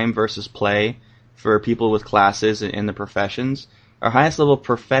monitoring time versus play for people with classes in the professions. Our highest level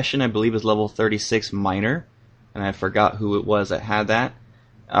profession, I believe, is level 36 Miner, and I forgot who it was that had that.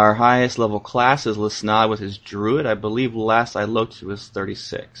 Our highest level class is Lisnad with his Druid. I believe last I looked it was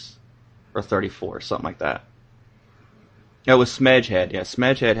 36, or 34, something like that. It was Smedgehead. Yeah,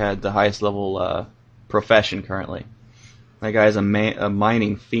 Smedgehead had the highest level profession currently. That guy's a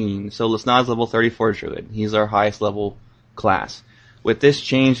mining fiend. So Lisnad's level 34 Druid. He's our highest level class. With this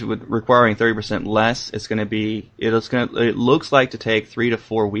change, with requiring 30% less, it's going to be. It looks like to take 3 to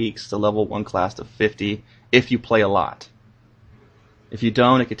 4 weeks to level 1 class to 50 if you play a lot. If you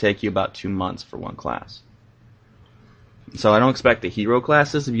don't, it could take you about 2 months for 1 class. So I don't expect the hero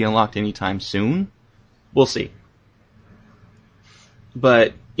classes to be unlocked anytime soon. We'll see.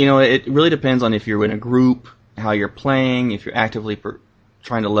 But it really depends on if you're in a group, how you're playing. If you're actively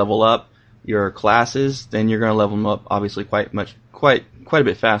trying to level up your classes, then you're going to level them up obviously quite a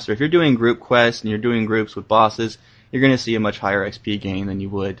bit faster. If you're doing group quests and you're doing groups with bosses, you're going to see a much higher XP gain than you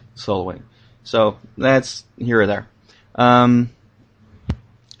would soloing. So that's here or there. And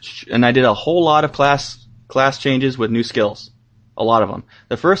I did a whole lot of class changes with new skills. A lot of them.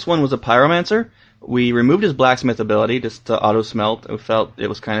 The first one was a Pyromancer. We removed his blacksmith ability just to auto smelt. We felt it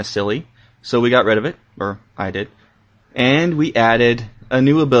was kind of silly. So we got rid of it, or I did. And we added a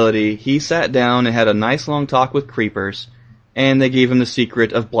new ability. He sat down and had a nice long talk with creepers, And they gave him the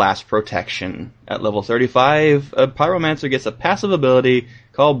secret of blast protection. At level 35, a pyromancer gets a passive ability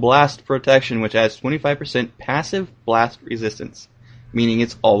called blast protection, which adds 25% passive blast resistance, meaning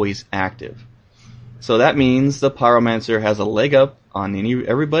it's always active. So that means the pyromancer has a leg up on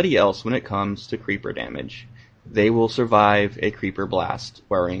everybody else when it comes to creeper damage. They will survive a creeper blast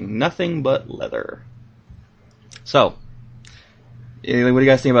wearing nothing but leather. So, what do you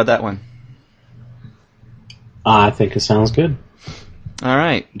guys think about that one? I think it sounds good.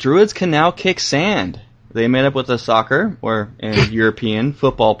 Alright, druids can now kick sand. They met up with a soccer, or an European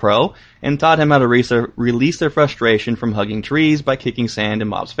football pro, and taught him how to release their frustration from hugging trees by kicking sand in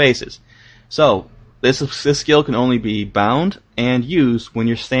mobs' faces. So, this skill can only be bound and used when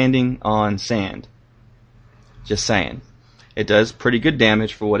you're standing on sand. Just saying. It does pretty good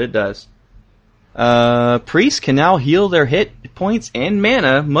damage for what it does. Priests can now heal their hit points and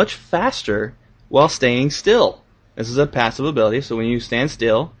mana much faster while staying still. This is a passive ability, so when you stand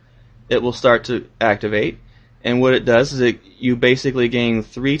still, it will start to activate. And what it does is you basically gain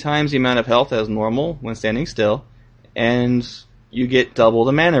 3 times the amount of health as normal when standing still, and you get double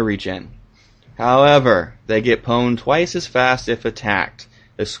the mana regen. However, they get pwned twice as fast if attacked.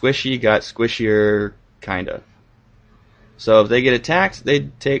 The squishy got squishier, kind of. So if they get attacked, they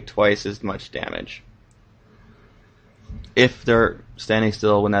take twice as much damage if they're standing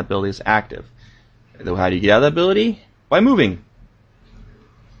still when that ability is active. How do you get out of that ability? By moving.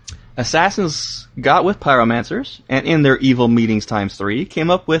 Assassins got with pyromancers, and in their evil meetings ×3,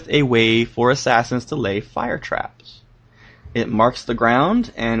 came up with a way for assassins to lay fire traps. It marks the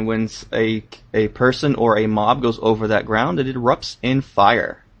ground, and when a person or a mob goes over that ground, it erupts in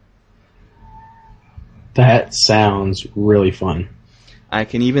fire. That sounds really fun. I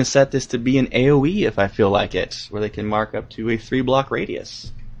can even set this to be an AoE if I feel like it, where they can mark up to a 3-block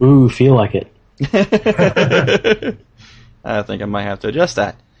radius. Ooh, feel like it. I think I might have to adjust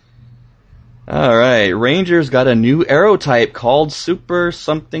that. Alright, Rangers got a new arrow type called Super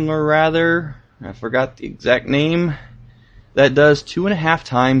something or rather. I forgot the exact name. That does 2.5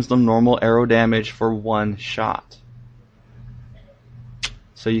 times the normal arrow damage for 1 shot.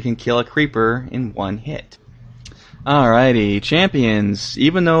 So you can kill a creeper in 1 hit. Alrighty, champions.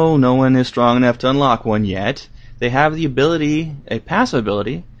 Even though no one is strong enough to unlock one yet, they have the ability, a passive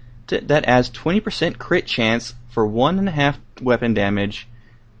ability, that adds 20% crit chance for 1.5 weapon damage.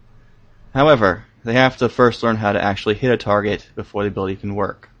 However, they have to first learn how to actually hit a target before the ability can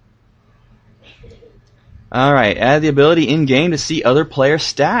work. Alright, add the ability in-game to see other player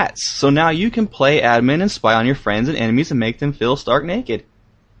stats. So now you can play admin and spy on your friends and enemies and make them feel stark naked.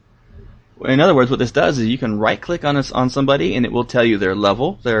 In other words, what this does is you can right-click on somebody and it will tell you their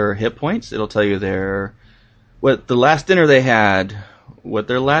level, their hit points. It'll tell you what the last dinner they had, what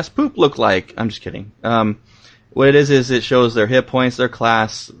their last poop looked like. I'm just kidding. What it is it shows their hit points, their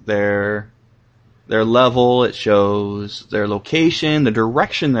class, their level. It shows their location, the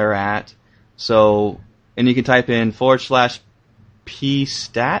direction they're at. So, and you can type in /p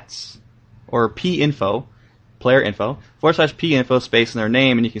stats or p info, player info, /p info space in their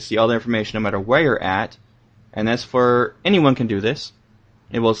name, and you can see all the information no matter where you're at. And that's for anyone can do this.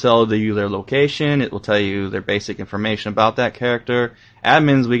 It will tell you their location. It will tell you their basic information about that character.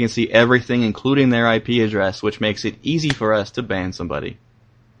 Admins, we can see everything, including their IP address, which makes it easy for us to ban somebody.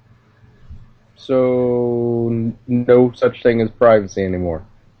 So, no such thing as privacy anymore.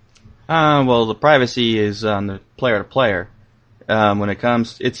 Well, the privacy is on the player to player. When it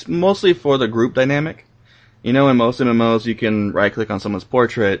comes, it's mostly for the group dynamic. You know, in most MMOs, you can right-click on someone's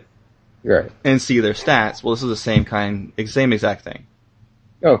portrait Right. and see their stats. Well, this is the same exact thing.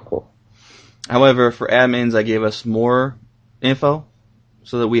 Oh, cool. However, for admins, I gave us more info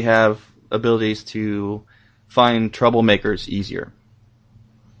so that we have abilities to find troublemakers easier.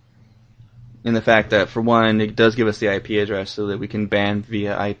 And the fact that, for one, it does give us the IP address so that we can ban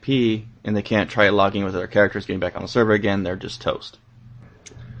via IP, and they can't try logging with their characters, getting back on the server again. They're just toast.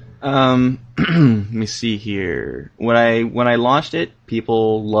 Let me see here. When I launched it,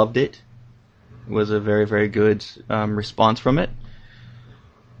 people loved it. It was a very, very good response from it.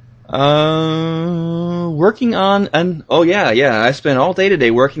 Working on I spent all day today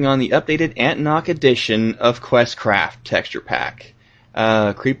working on the updated Ainitnoc edition of Questcraft texture pack.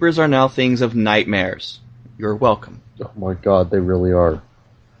 Creepers are now things of nightmares. You're welcome. Oh my god, they really are.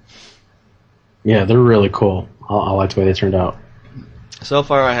 Yeah, they're really cool. I like the way they turned out. So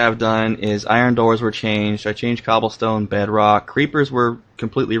far I have done is iron doors were changed, I changed cobblestone, bedrock, creepers were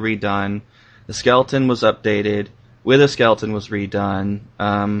completely redone, the skeleton was updated, Wither skeleton was redone,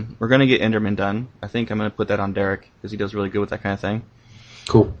 we're going to get Enderman done. I think I'm going to put that on Derek, because he does really good with that kind of thing.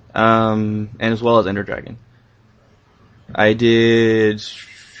 Cool. And as well as Ender Dragon. I did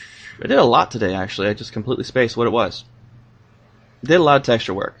a lot today, actually. I just completely spaced what it was. Did a lot of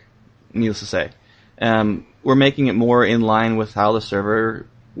texture work, needless to say. We're making it more in line with how the server,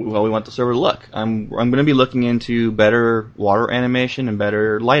 well, we want the server to look. I'm going to be looking into better water animation and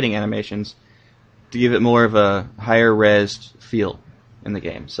better lighting animations to give it more of a higher res feel in the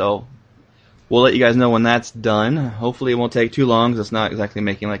game. So we'll let you guys know when that's done. Hopefully it won't take too long, because it's not exactly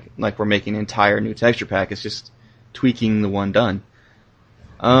making like we're making an entire new texture pack. It's just tweaking the one done.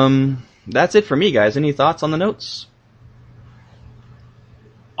 That's it for me, guys. Any thoughts on the notes?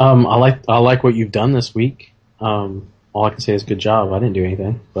 I like what you've done this week. All I can say is good job. I didn't do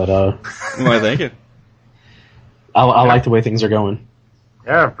anything, but Why, thank you. I like the way things are going.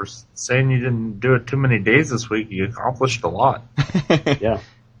 Yeah, for saying you didn't do it too many days this week, you accomplished a lot. Yeah.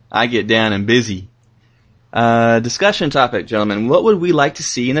 I get down and busy. Discussion topic, gentlemen. What would we like to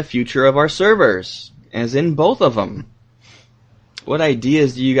see in the future of our servers? As in both of them. What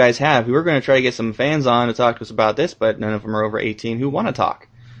ideas do you guys have? We were going to try to get some fans on to talk to us about this, but none of them are over 18 who want to talk.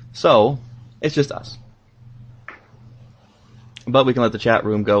 So, it's just us. But we can let the chat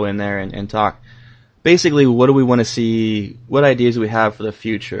room go in there and talk. Basically, what do we want to see? What ideas do we have for the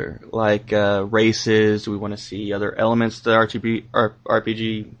future? Like races? Do we want to see other elements to the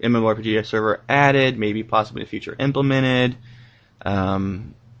RPG, MMORPG server added? Maybe possibly in the future implemented?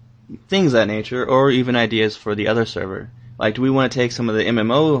 Things of that nature. Or even ideas for the other server. Like, do we want to take some of the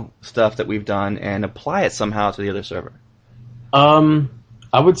MMO stuff that we've done and apply it somehow to the other server?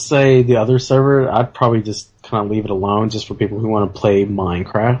 I would say the other server, I'd probably just kind of leave it alone just for people who want to play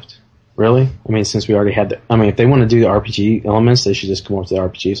Minecraft. Really? I mean, since we already had if they want to do the RPG elements, they should just come over to the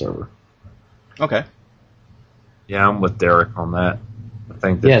RPG server. Okay. Yeah, I'm with Derek on that. I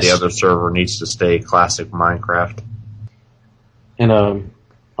think that the other server needs to stay classic Minecraft. And I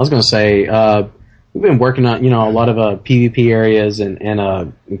was going to say, we've been working on a lot of PvP areas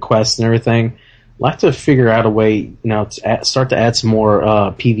and quests and everything. I'd like to figure out a way, to start to add some more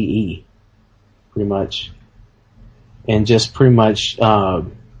PvE, pretty much, and just pretty much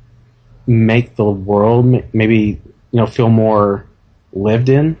make the world maybe feel more lived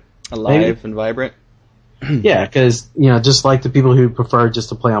in, alive maybe. And vibrant. Yeah, because just like the people who prefer just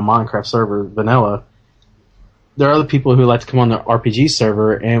to play on Minecraft server vanilla, there are other people who like to come on the RPG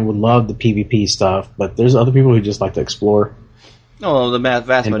server and would love the PvP stuff, but there's other people who just like to explore. Oh, the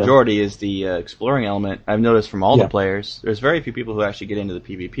vast majority is the exploring element. I've noticed from all the players, there's very few people who actually get into the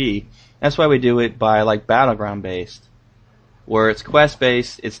PvP. That's why we do it by battleground based, where it's quest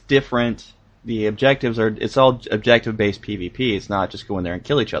based. It's different. The objectives it's all objective based PvP. It's not just go in there and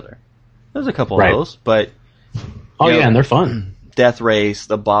kill each other. There's a couple of those, but and they're fun. Death Race,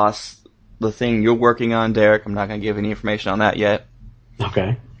 the boss, the thing you're working on, Derek. I'm not going to give any information on that yet.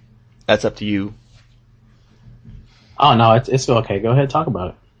 Okay, that's up to you. Oh, no, it's okay. Go ahead, talk about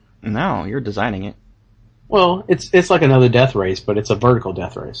it. No, you're designing it. Well, it's like another death race, but it's a vertical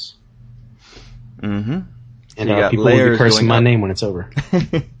death race. Mm-hmm. And people will be cursing my name when it's over.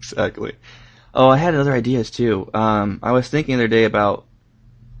 Exactly. Oh, I had other ideas, too. I was thinking the other day about...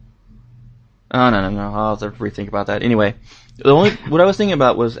 Oh, no. I'll have to rethink about that. Anyway, what I was thinking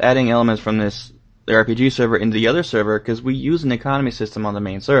about was adding elements from the RPG server into the other server, because we use an economy system on the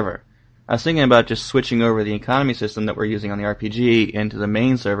main server. I was thinking about just switching over the economy system that we're using on the RPG into the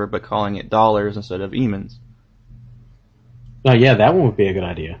main server, but calling it dollars instead of emons. Oh, yeah, that one would be a good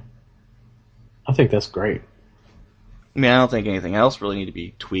idea. I think that's great. I mean, I don't think anything else really need to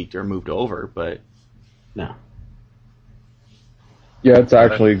be tweaked or moved over, but... No. Yeah, it's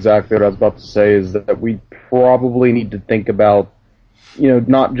actually exactly what I was about to say, is that we probably need to think about,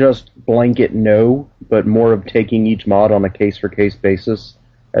 not just blanket no, but more of taking each mod on a case-for-case basis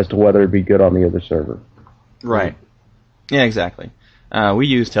as to whether it'd be good on the other server. Right. Yeah, exactly. We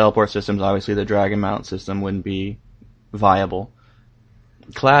use teleport systems. Obviously, the Dragon Mount system wouldn't be viable.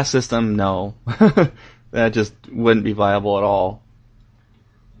 Class system, no. That just wouldn't be viable at all.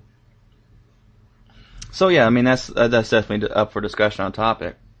 So yeah, I mean that's definitely up for discussion on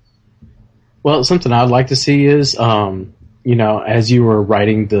topic. Well, something I'd like to see is, as you were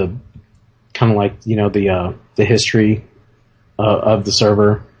writing the kind of like the history of the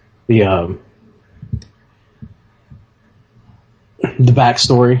server, the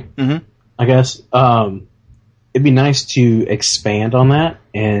backstory, I guess. It'd be nice to expand on that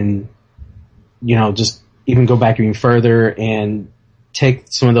and, just even go back even further and take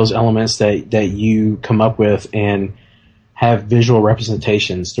some of those elements that you come up with and have visual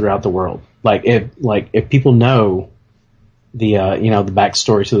representations throughout the world. Like if people know the the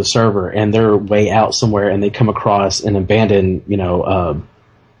backstory to the server and they're way out somewhere and they come across an abandoned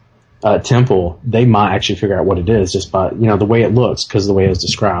temple, they might actually figure out what it is just by the way it looks because of the way it was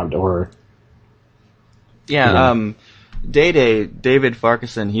described. Or David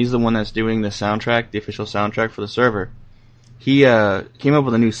Farquharson, he's the one that's doing the soundtrack, the official soundtrack for the server. He came up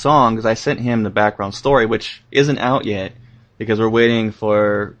with a new song because I sent him the background story, which isn't out yet because we're waiting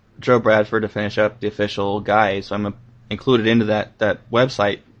for Joe Bradford to finish up the official guide. So I'm included into that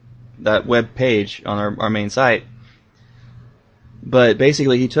website, that web page on our main site. But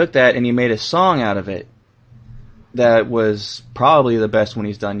basically, he took that and he made a song out of it that was probably the best one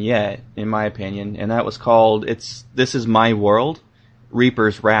he's done yet, in my opinion, and that was called "This Is My World,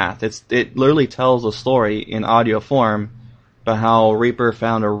 Reaper's Wrath." It literally tells a story in audio form about how Reaper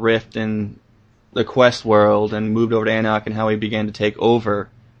found a rift in the quest world and moved over to Ainitnoc and how he began to take over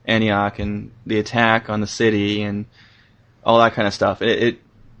Ainitnoc and the attack on the city and all that kind of stuff.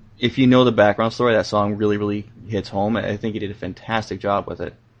 If you know the background story, that song really, really hits home. I think he did a fantastic job with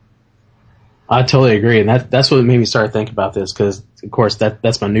it. I totally agree, and that's what made me start thinking about this because, of course,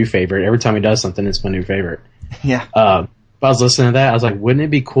 that's my new favorite. Every time he does something, it's my new favorite. Yeah. But I was listening to that, I was like, wouldn't it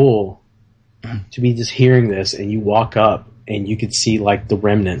be cool to be just hearing this and you walk up and you could see like the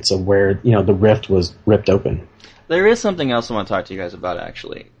remnants of where the rift was ripped open. There is something else I want to talk to you guys about.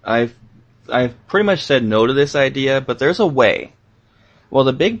 Actually, I've pretty much said no to this idea, but there's a way. Well,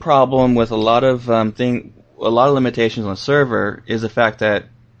 the big problem with a lot of limitations on the server is the fact that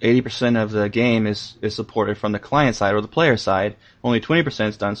 80% of the game is supported from the client side or the player side. Only 20%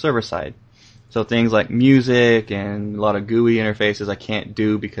 is done server side. So things like music and a lot of GUI interfaces I can't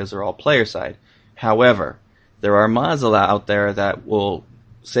do because they're all player side. However, there are mods out there that will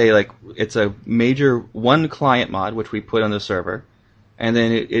say like it's a major one client mod which we put on the server, and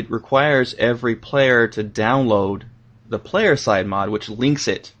then it requires every player to download the player side mod which links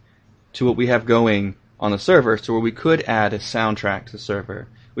it to what we have going on the server, so where we could add a soundtrack to the server.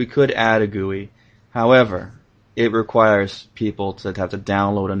 We could add a GUI. However, it requires people to have to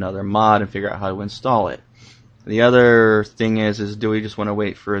download another mod and figure out how to install it. The other thing is do we just want to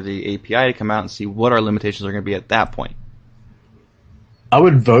wait for the API to come out and see what our limitations are going to be at that point? I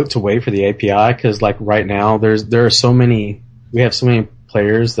would vote to wait for the API because, like, right now we have so many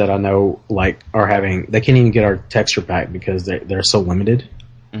players that I know like they can't even get our texture pack because they're so limited.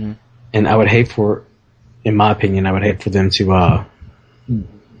 Mm-hmm. And I would hate in my opinion, for them to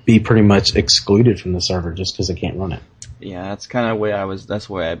be pretty much excluded from the server just because they can't run it. Yeah, that's kind of that's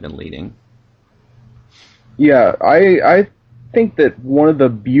where I've been leading. Yeah, I think that one of the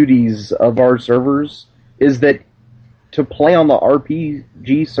beauties of our servers is that to play on the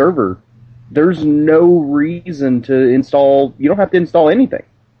RPG server, there's no reason to install. You don't have to install anything.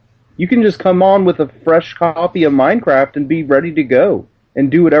 You can just come on with a fresh copy of Minecraft and be ready to go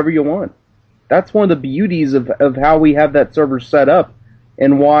and do whatever you want. That's one of the beauties of how we have that server set up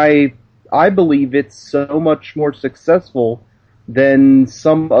and why I believe it's so much more successful than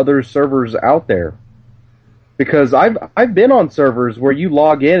some other servers out there. Because I've been on servers where you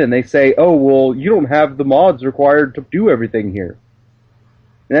log in and they say, oh, well, you don't have the mods required to do everything here.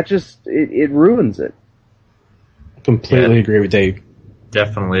 And that just, it ruins it. I completely agree with Dave.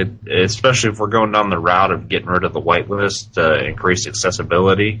 Definitely, especially if we're going down the route of getting rid of the whitelist to increase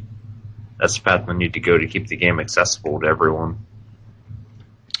accessibility. That's the path we need to go to keep the game accessible to everyone.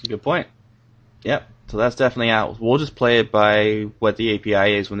 Good point. Yep, so that's definitely out. We'll just play it by what the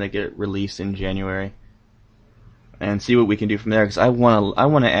API is when they get released in January. And see what we can do from there, because I want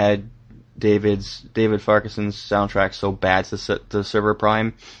to add David Farquharson's soundtrack so bad to Server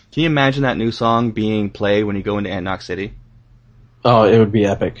Prime. Can you imagine that new song being played when you go into Ainitnoc City? Oh, it would be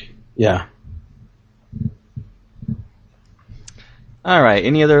epic. Yeah. All right.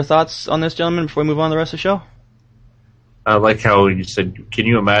 Any other thoughts on this, gentlemen, before we move on to the rest of the show? I like how you said, can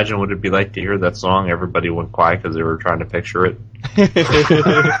you imagine what it'd be like to hear that song? Everybody went quiet because they were trying to picture it.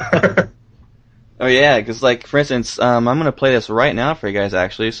 Oh yeah, because like for instance, I'm gonna play this right now for you guys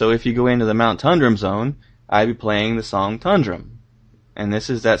actually. So if you go into the Mount Tundrum zone, I'd be playing the song Tundrum, and this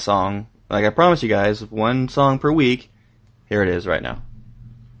is that song. Like I promise you guys, one song per week. Here it is right now.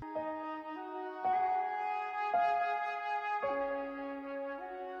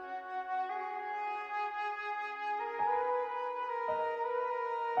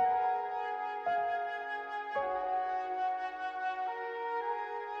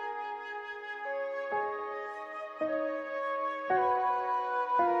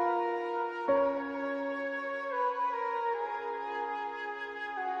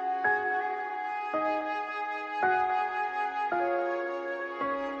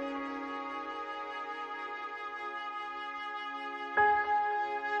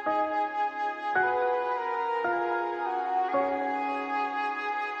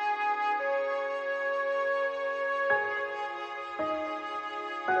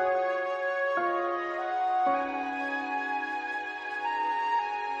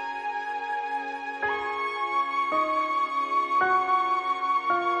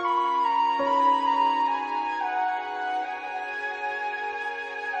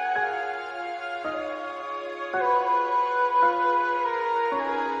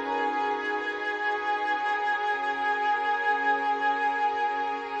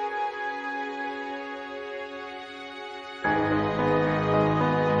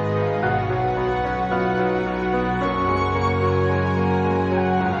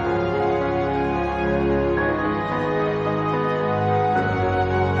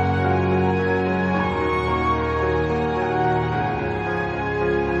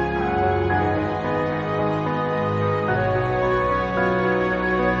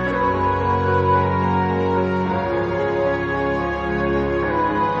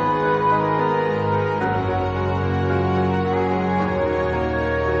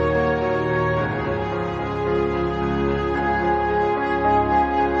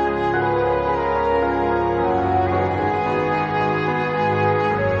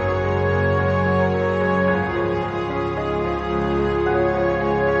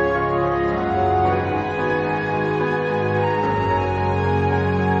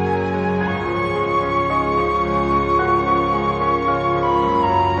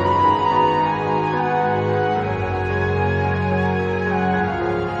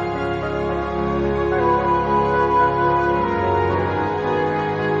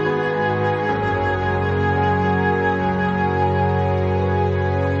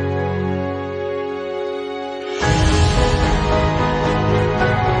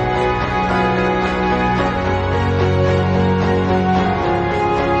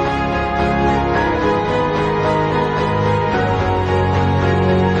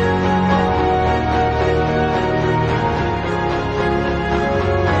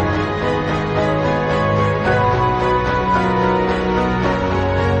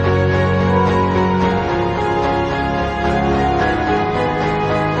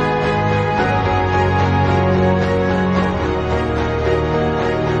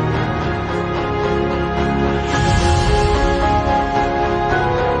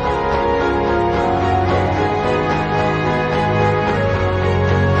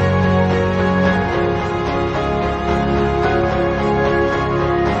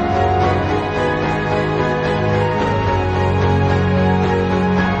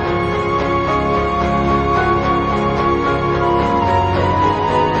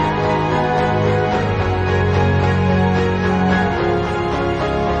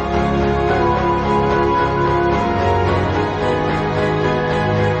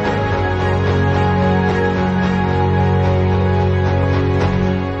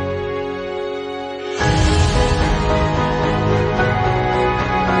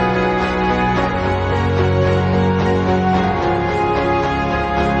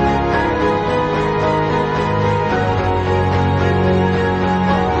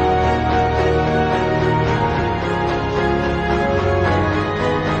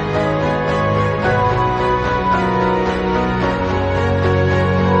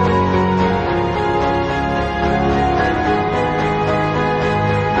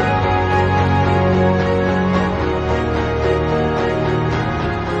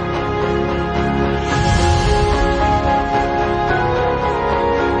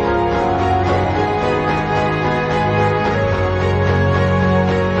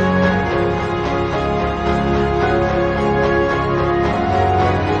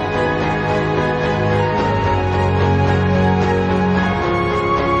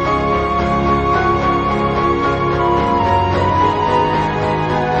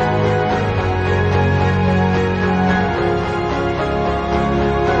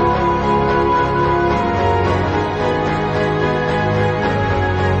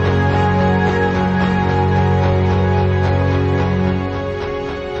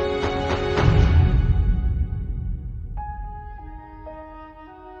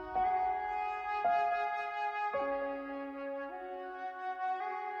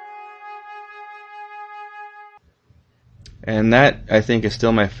 And that, I think, is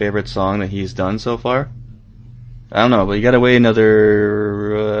still my favorite song that he's done so far. I don't know, but you gotta wait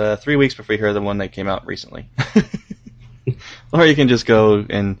another 3 weeks before you hear the one that came out recently. Or you can just go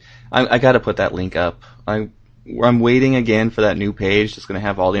and... I gotta put that link up. I'm waiting again for that new page that's gonna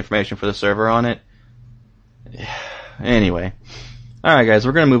have all the information for the server on it. Anyway. Alright guys,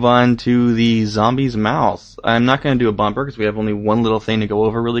 we're gonna move on to the Zombie's Mouth. I'm not gonna do a bumper because we have only one little thing to go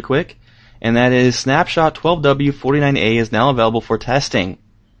over really quick. And that is Snapshot 12W49A is now available for testing.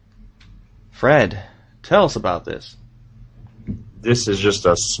 Fred, tell us about this. This is just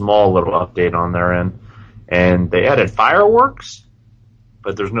a small little update on their end. And they added fireworks,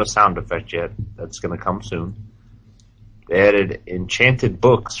 but there's no sound effect yet. That's going to come soon. They added enchanted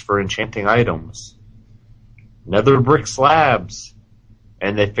books for enchanting items. Nether brick slabs.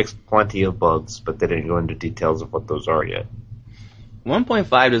 And they fixed plenty of bugs, but they didn't go into details of what those are yet. 1.5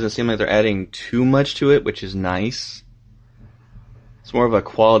 doesn't seem like they're adding too much to it, which is nice. It's more of a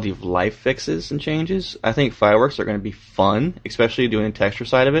quality of life fixes and changes. I think fireworks are going to be fun, especially doing the texture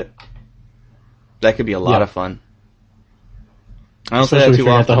side of it. That could be a lot of fun. I don't say that too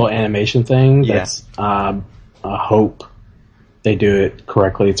often. The whole animation thing. Yeah. That's, I hope they do it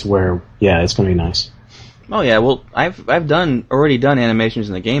correctly to where, it's going to be nice. Oh yeah, well, I've already done animations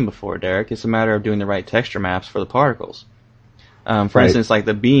in the game before, Derek. It's a matter of doing the right texture maps for the particles. For instance, like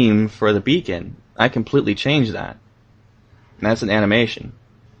the beam for the beacon, I completely changed that. And that's an animation.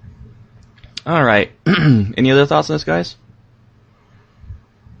 Alright. Any other thoughts on this, guys?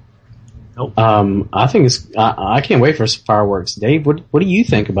 Nope. I think I can't wait for some fireworks. Dave, what do you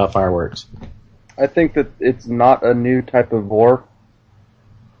think about fireworks? I think that it's not a new type of ore,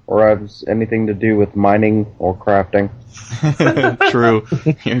 or has anything to do with mining or crafting. True.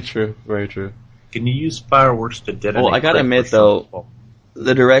 You're true. Very true. Can you use fireworks to detonate? Well, I gotta admit, though,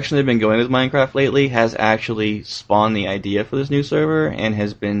 the direction they've been going with Minecraft lately has actually spawned the idea for this new server and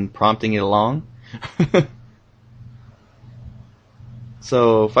has been prompting it along.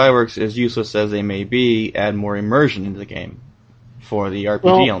 So, fireworks, as useless as they may be, add more immersion into the game for the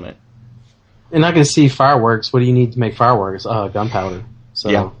RPG element. And I can see fireworks. What do you need to make fireworks? Gunpowder.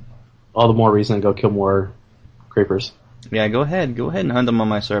 So, all the more reason to go kill more creepers. Yeah, go ahead and hunt them on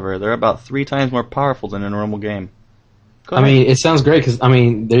my server. They're about 3 times more powerful than a normal game. I mean, it sounds great because,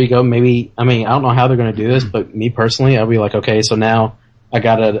 there you go. Maybe, I don't know how they're going to do this, but me personally, I'll be like, okay, so now I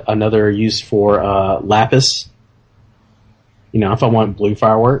got another use for lapis. If I want blue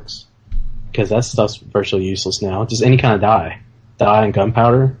fireworks, because that stuff's virtually useless now. Just any kind of dye and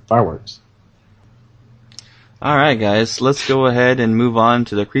gunpowder, fireworks. Alright guys, let's go ahead and move on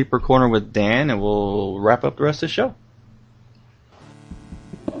to the Creeper Corner with Dan, and we'll wrap up the rest of the show.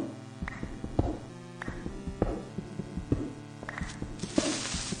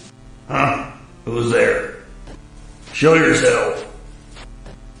 Huh? Who's there? Show yourself.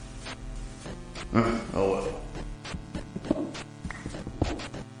 Oh well.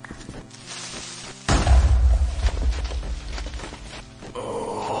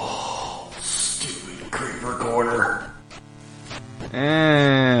 Oh, stupid Creeper Corner.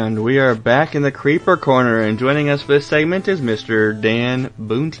 And we are back in the Creeper Corner, and joining us for this segment is Mr. Dan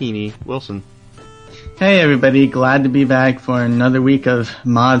Boontini Wilson. Hey everybody, glad to be back for another week of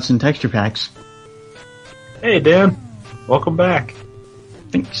mods and texture packs. Hey, Dan. Welcome back.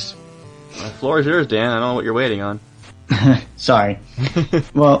 Thanks. The floor is yours, Dan. I don't know what you're waiting on. Sorry.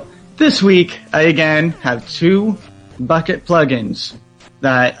 Well, this week I again have 2 bucket plugins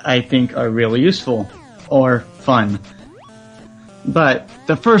that I think are really useful or fun. But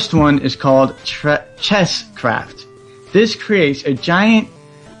the first one is called Chesscraft. This creates a giant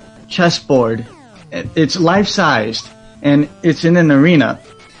chessboard. It's life-sized, and it's in an arena.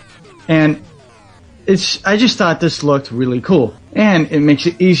 And I just thought this looked really cool. And it makes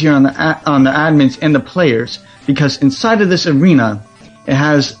it easier on the admins and the players, because inside of this arena, it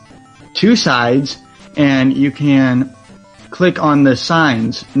has 2 sides, and you can click on the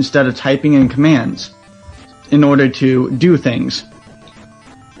signs instead of typing in commands in order to do things.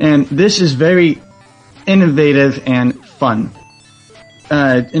 And this is very innovative and fun.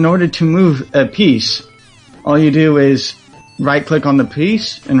 In order to move a piece, all you do is right-click on the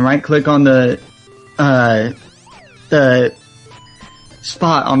piece and right-click on the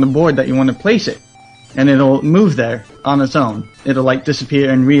spot on the board that you want to place it, and it'll move there on its own. It'll disappear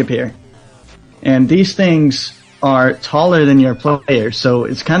and reappear. And these things are taller than your player, so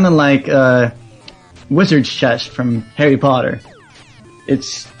it's kind of like wizard's chest from Harry Potter.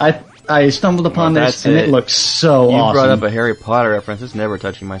 I stumbled upon this, and it looks so awesome. You brought up a Harry Potter reference. It's never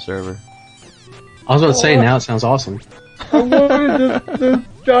touching my server. I was about to say, now it sounds awesome. I wanted the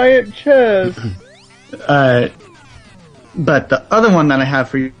giant chest. But the other one that I have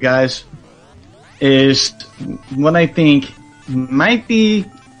for you guys is what I think might be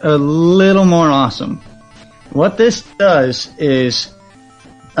a little more awesome. What this does is,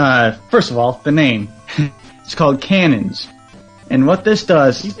 first of all, the name. It's called Cannons. And what this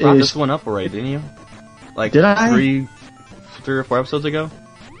does You brought is... this one up already, didn't you? Like Did I? three or four episodes ago?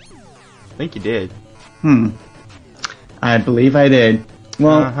 I think you did. I believe I did.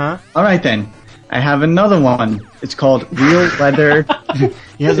 Well, Uh-huh. alright then. I have another one. It's called Real Leather.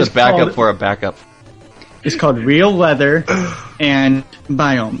 He has It's a backup called- for a backup. It's called Real Weather and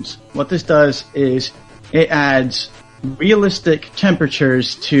Biomes. What this does is it adds realistic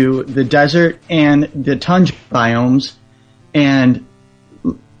temperatures to the desert and the tundra biomes. And,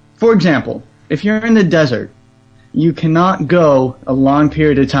 for example, if you're in the desert, you cannot go a long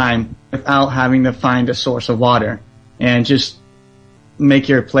period of time without having to find a source of water and just make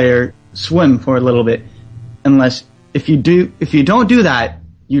your player swim for a little bit. Unless, if you don't do that,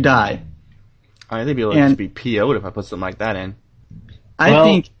 you die. I think people would just be PO'd if I put something like that in.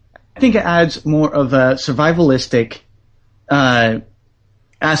 I think it adds more of a survivalistic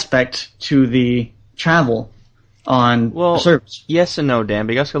aspect to the travel on the servers. Yes and no, Dan.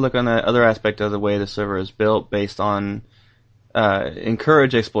 But you also gotta look on the other aspect of the way the server is built, based on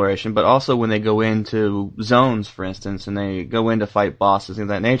encourage exploration, but also when they go into zones, for instance, and they go in to fight bosses, things of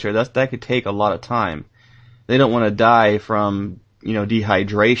that nature. That could take a lot of time. They don't want to die from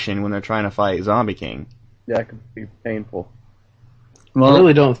dehydration when they're trying to fight Zombie King. Yeah, it can be painful. Well, I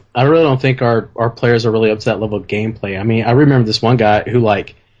really don't think our players are really up to that level of gameplay. I mean, I remember this one guy who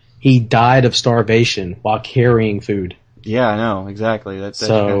he died of starvation while carrying food. Yeah, I know exactly. That So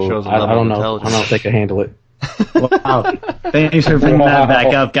kind of shows a I level don't of know. I intelligence. don't know if they can handle it. Wow. Thanks for bringing that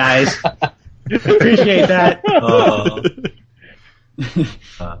back up, guys. Appreciate that.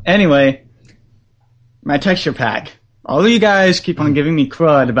 Anyway, my texture pack. All of you guys keep on giving me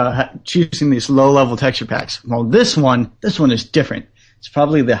crud about choosing these low-level texture packs. Well, this one is different. It's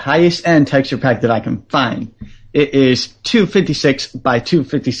probably the highest end texture pack that I can find. It is 256 by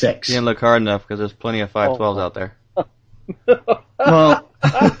 256. You didn't look hard enough because there's plenty of 512s out there. Well,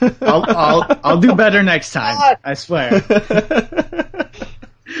 I'll do better next time. I swear.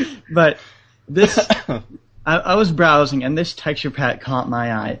 But this, I was browsing and this texture pack caught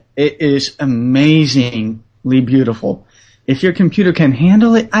my eye. It is amazingly beautiful. If your computer can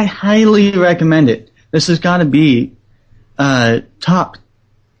handle it, I highly recommend it. This has got to be top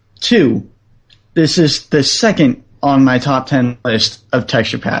 2. This is the second on my top 10 list of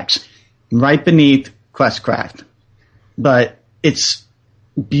texture packs, right beneath Questcraft. But it's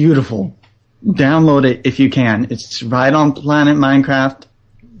beautiful. Download it if you can. It's right on Planet Minecraft.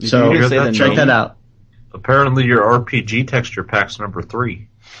 So check that out. Apparently your RPG texture pack's number 3.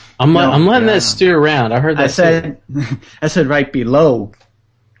 I'm letting that steer around. I heard that. I said right below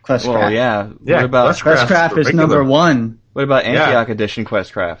Questcraft. Well, yeah. Yeah, What about Questcraft is number 1. What about Antioch Edition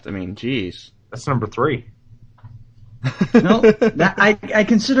Questcraft? I mean, geez. That's number 3. No, I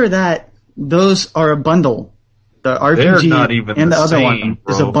consider that those are a bundle. The They're RPG not even and the the other same, one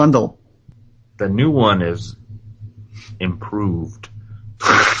is a bro. bundle. The new one is improved.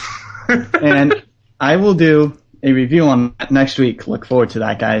 And I will do a review on that next week. Look forward to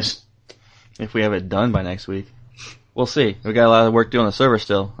that, guys. If we have it done by next week. We'll see. We got a lot of work to do on the server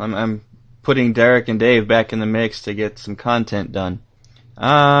still. I'm putting Derek and Dave back in the mix to get some content done.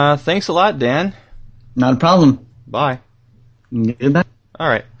 Thanks a lot, Dan. Not a problem. Bye. Goodbye.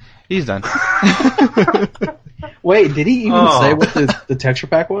 Alright. He's done. Wait, did he even say what the texture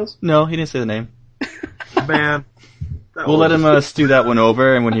pack was? No, he didn't say the name. Man. We'll let him stew that one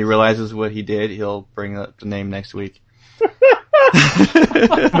over, and when he realizes what he did, he'll bring up the name next week. Man,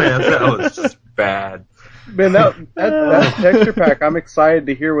 that was just bad. Man, that texture pack, I'm excited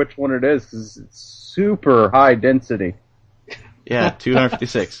to hear which one it is, 'cause it's super high density. Yeah,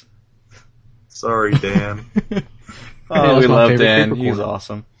 256. Sorry, Dan. Oh, that's we my love favorite Dan. Creeper He's Corner.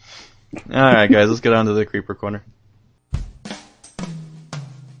 awesome. Alright, guys, let's get on to the Creeper Corner.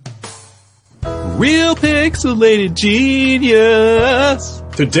 Real pixelated genius,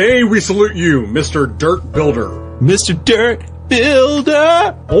 Today we salute you, Mr. Dirt Builder. Mr. Dirt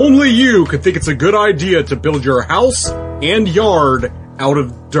Builder. Only you could think it's a good idea to build your house and yard out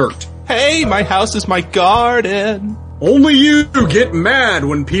of dirt. Hey, my house is my garden. Only you get mad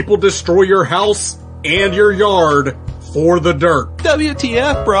when people destroy your house and your yard for the dirt.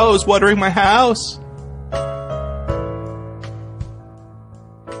 WTF, bros, watering my house.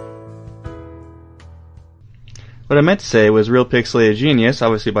 What I meant to say was Real Pixelated Genius.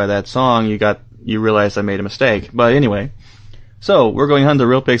 Obviously, by that song, you realized I made a mistake. But anyway, So, we're going on to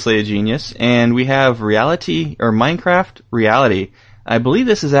Real Pixelated Genius, and we have Reality, or Minecraft Reality. I believe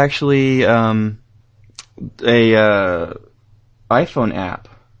this is actually a iPhone app,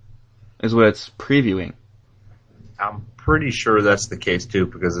 is what it's previewing. I'm pretty sure that's the case, too,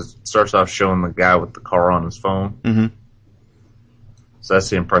 because it starts off showing the guy with the car on his phone. Mm-hmm. So that's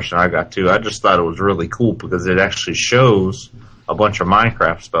the impression I got, too. I just thought it was really cool because it actually shows a bunch of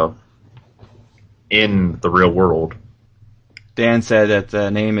Minecraft stuff in the real world. Dan said that the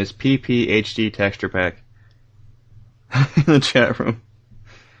name is PPHD Texture Pack in the chat room.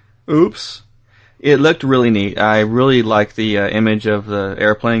 Oops. It looked really neat. I really liked the image of the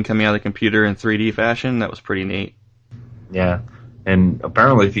airplane coming out of the computer in 3D fashion. That was pretty neat. Yeah. And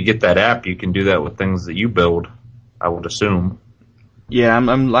apparently if you get that app, you can do that with things that you build, I would assume. Yeah,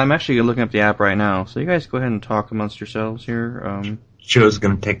 I'm actually looking up the app right now. So you guys go ahead and talk amongst yourselves here. Joe's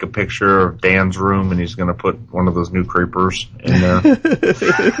going to take a picture of Dan's room, and he's going to put one of those new creepers in there.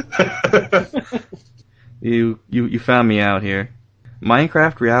 You found me out here.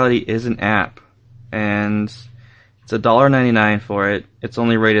 Minecraft Reality is an app, and it's $1.99 for it. It's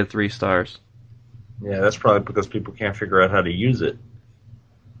only rated 3 stars. Yeah, that's probably because people can't figure out how to use it.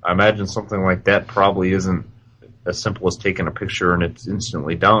 I imagine something like that probably isn't as simple as taking a picture and it's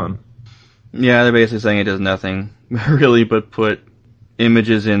instantly done. Yeah, they're basically saying it does nothing, really, but put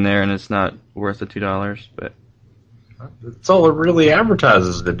images in there, and it's not worth the $2. But it's all it really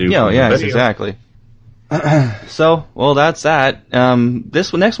advertises to do. Yeah, exactly. So, well, that's that.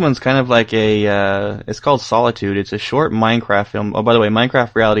 This next one's kind of like it's called Solitude. It's a short Minecraft film. Oh, by the way,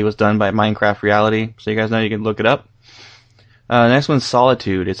 Minecraft Reality was done by Minecraft Reality, so you guys know you can look it up. Next one's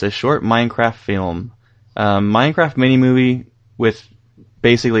Solitude. It's a short Minecraft film. Minecraft mini-movie with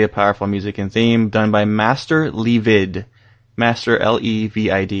basically a powerful music and theme done by Master Levid. Master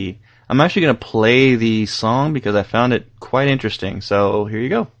Levid. I'm actually going to play the song because I found it quite interesting. So here you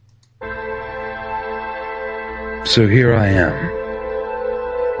go. So here I am.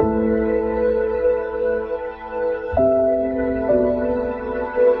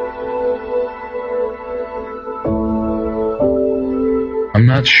 I'm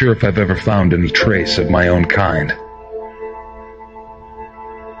not sure if I've ever found any trace of my own kind.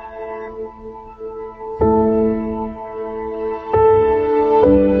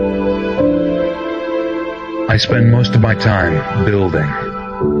 I spend most of my time building.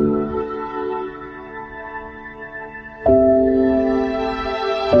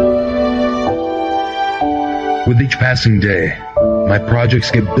 With each passing day, my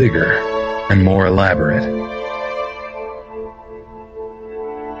projects get bigger and more elaborate.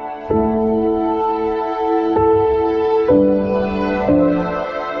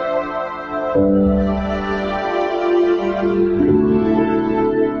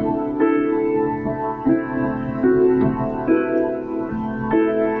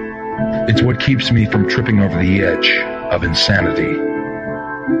 It's what keeps me from tripping over the edge of insanity.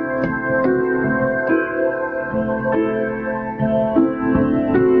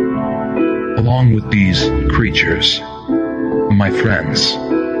 Along with these creatures, my friends,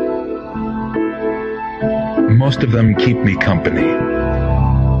 most of them keep me company.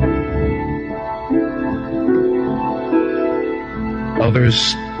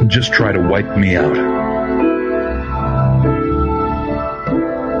 Others just try to wipe me out.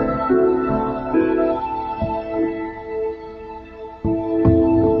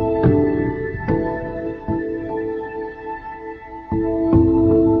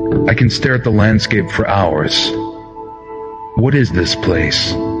 I can stare at the landscape for hours. What is this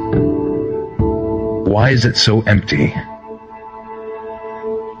place? Why is it so empty?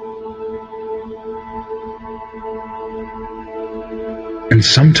 And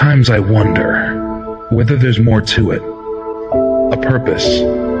sometimes I wonder whether there's more to it. A purpose.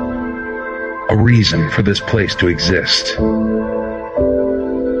 A reason for this place to exist.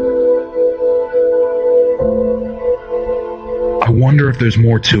 I wonder if there's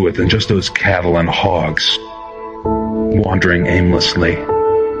more to it than just those cattle and hogs wandering aimlessly.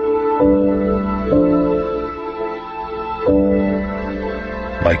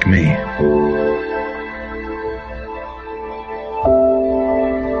 Like me.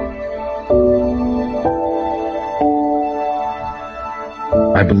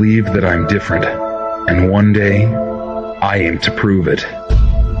 I believe that I'm different, and one day I aim to prove it.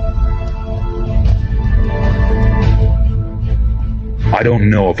 I don't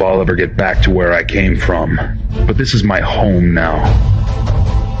know if I'll ever get back to where I came from, but this is my home now.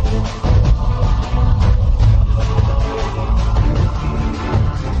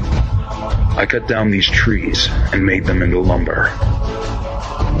 I cut down these trees and made them into lumber.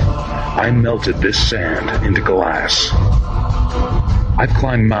 I melted this sand into glass. I've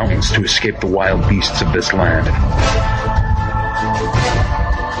climbed mountains to escape the wild beasts of this land.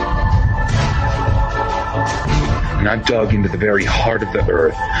 And I've dug into the very heart of the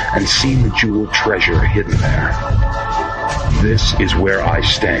earth and seen the jeweled treasure hidden there. This is where I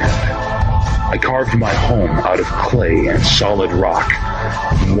stand. I carved my home out of clay and solid rock.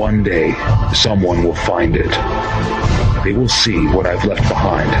 And one day, someone will find it. They will see what I've left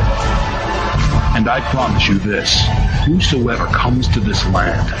behind. And I promise you this, whosoever comes to this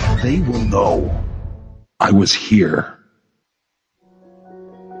land, they will know I was here.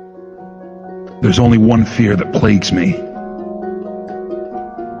 There's only one fear that plagues me.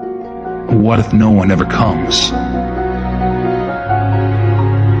 What if no one ever comes?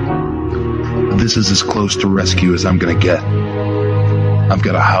 This is as close to rescue as I'm gonna get. I've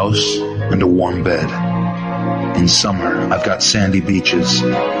got a house and a warm bed. In summer, I've got sandy beaches.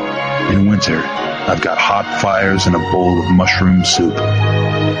 In winter, I've got hot fires and a bowl of mushroom soup.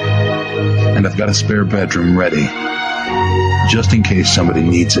 And I've got a spare bedroom ready, just in case somebody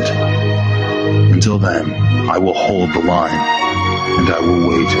needs it. Until then, I will hold the line, and I will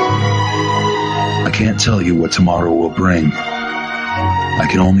wait. I can't tell you what tomorrow will bring. I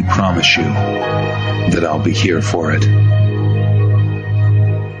can only promise you that I'll be here for it.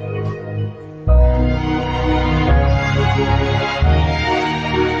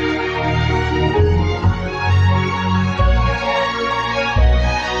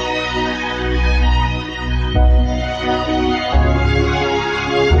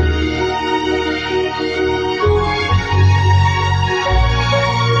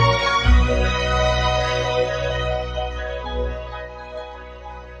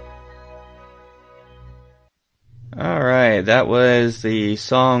 Alright, that was the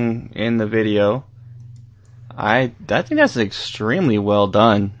song in the video. I think that's extremely well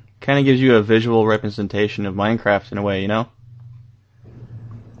done. Kind of gives you a visual representation of Minecraft in a way, you know?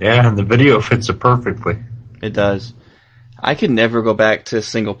 Yeah, and the video fits it perfectly. It does. I could never go back to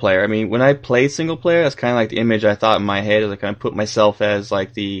single player. I mean, when I played single player, that's kind of like the image I thought in my head. I kind of put myself as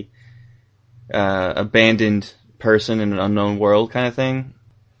like the abandoned person in an unknown world kind of thing.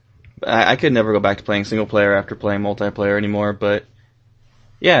 I could never go back to playing single player after playing multiplayer anymore, but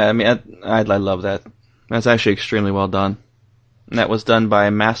yeah, I mean, I love that. That's actually extremely well done. And that was done by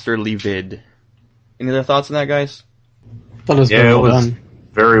Master Livid. Any other thoughts on that, guys? Thought it was Yeah, very it well was done.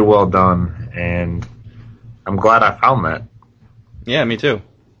 very well done, and I'm glad I found that. Yeah, me too.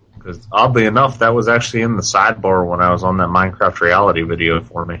 Because oddly enough, that was actually in the sidebar when I was on that Minecraft reality video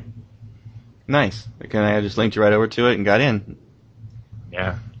for me. Nice. I just linked you right over to it and got in.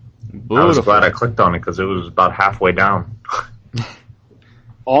 Yeah. Beautiful. I was glad I clicked on it because it was about halfway down.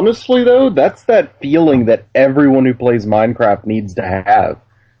 Honestly, though, that's that feeling that everyone who plays Minecraft needs to have.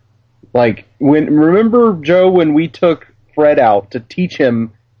 Like, remember, Joe, when we took Fred out to teach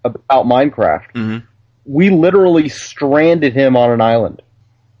him about Minecraft? Mm-hmm. We literally stranded him on an island.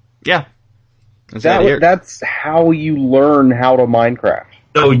 Yeah. That's how you learn how to Minecraft.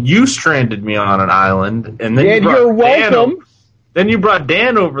 So you stranded me on an island, and then Dan, you're welcome. Then you brought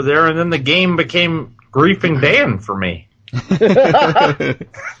Dan over there, and then the game became Griefing Dan for me.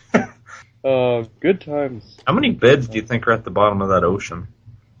 Good times. How many beds do you think are at the bottom of that ocean?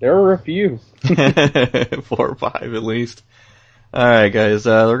 There are a few. 4 or 5 at least. Alright guys,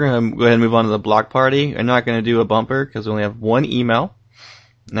 we're going to go ahead and move on to the block party. I'm not going to do a bumper because we only have one email.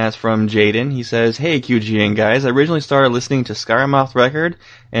 And that's from Jaden. He says, "Hey QGN guys, I originally started listening to Skyrim Off the Record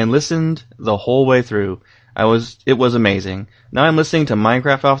and listened the whole way through. It was amazing. Now I'm listening to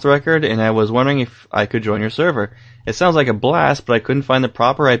Minecraft Off the Record and I was wondering if I could join your server. It sounds like a blast, but I couldn't find the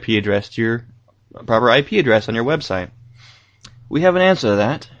proper IP address on your website. We have an answer to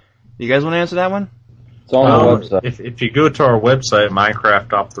that. You guys want to answer that one? It's on the website. If you go to our website,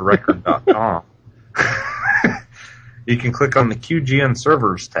 minecraftofftherecord.com, you can click on the QGN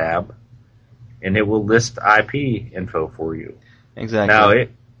servers tab, and it will list IP info for you. Exactly. Now,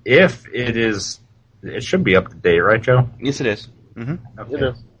 if it is, it should be up to date, right, Joe? Yes, it is. Mm-hmm. Okay. It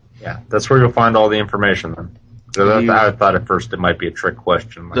is. Yeah, that's where you'll find all the information then. So I thought at first it might be a trick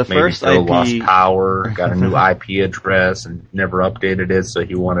question. Like The maybe first Phil IP lost power, got a new IP address, and never updated it, so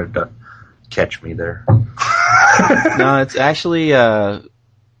he wanted to catch me there. No, it's actually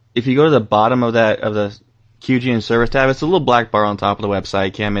if you go to the bottom of the QGN servers tab, it's a little black bar on top of the website.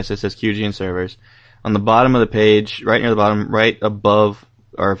 You can't miss it. It says QGN servers. On the bottom of the page, right near the bottom, right above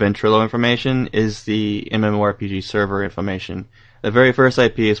our Ventrilo information, is the MMORPG server information. The very first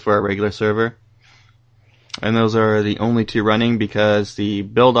IP is for our regular server. And those are the only two running because the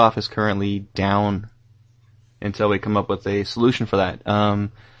build off is currently down until we come up with a solution for that.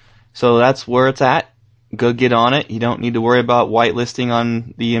 So that's where it's at. go get on it. You don't need to worry about whitelisting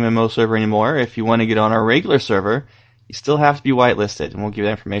on the MMO server anymore. If you want to get on our regular server, you still have to be whitelisted, and we'll give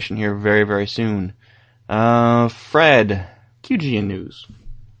that information here very, very soon. Fred, QGN News.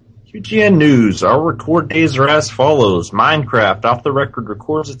 QGN News. Our record days are as follows. Minecraft Off the Record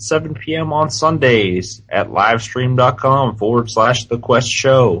records at 7 p.m. on Sundays at livestream.com/The Quest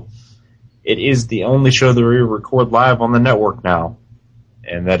Show. It is the only show that we record live on the network now,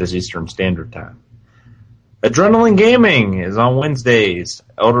 and that is Eastern Standard Time. Adrenaline Gaming is on Wednesdays.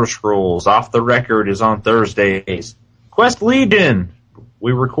 Elder Scrolls Off the Record is on Thursdays. Quest Legion.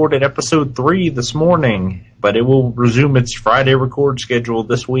 We recorded episode 3 this morning, but it will resume its Friday record schedule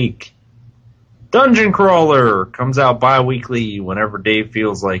this week. Dungeon Crawler comes out bi-weekly whenever Dave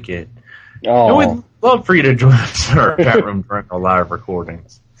feels like it. And we'd love for you to join us in our chat room during our live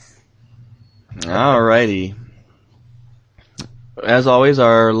recordings. Alrighty. As always,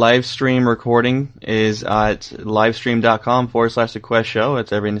 our live stream recording is at livestream.com/The Quest Show.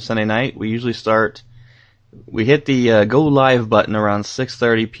 It's every Sunday night. We usually we hit the go live button around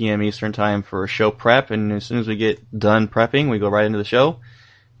 6:30 p.m. Eastern Time for show prep, and as soon as we get done prepping, we go right into the show,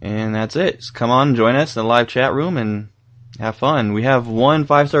 and that's it. Just come on, join us in the live chat room, and have fun. We have one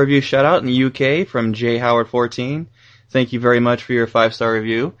 5-star review shout out in the UK from J Howard14. Thank you very much for your 5-star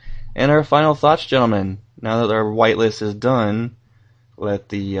review. And our final thoughts, gentlemen. Now that our whitelist is done, let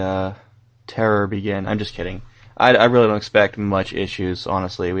the terror begin. I'm just kidding. I really don't expect much issues,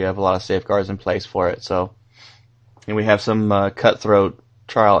 honestly. We have a lot of safeguards in place for it, so... And we have some cutthroat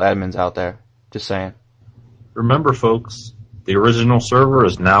trial admins out there. Just saying. Remember, folks, the original server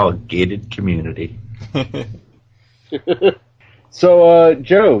is now a gated community. So,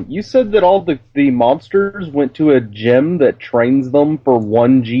 Joe, you said that all the monsters went to a gym that trains them for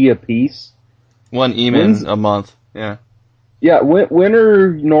 1G apiece? 1 EMIN a month, yeah. Yeah, when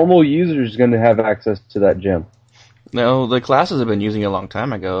are normal users going to have access to that gym? No, the classes have been using it a long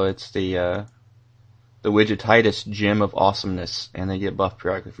time ago. It's the Widgetitis Gym of Awesomeness, and they get buffed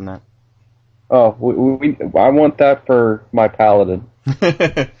periodically from that. Oh, I want that for my paladin.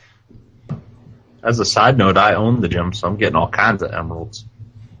 As a side note, I own the gym, so I'm getting all kinds of emeralds.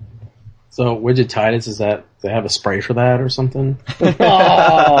 So, Widgetitis, do they have a spray for that or something?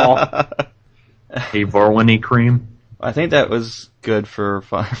 Oh. Hey, Vorwini cream. I think that was good for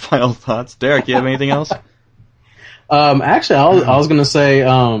final thoughts. Derek, you have anything else? Actually, I was going to say,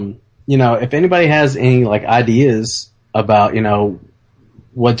 if anybody has any ideas about,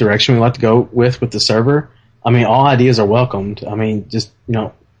 what direction we like to go with the server, all ideas are welcomed. Just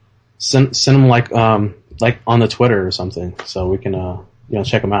send them like on the Twitter or something, so we can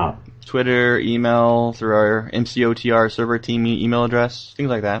check them out. Twitter, email, through our MCOTR server team email address, things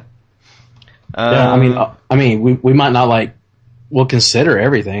like that. Yeah, we might not we'll consider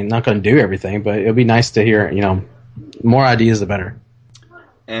everything. Not going to do everything, but it'll be nice to hear. More ideas the better.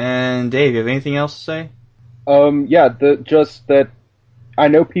 And Dave, you have anything else to say? Just that I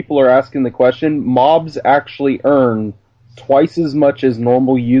know people are asking the question. Mobs actually earn twice as much as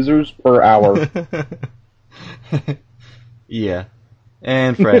normal users per hour. Yeah.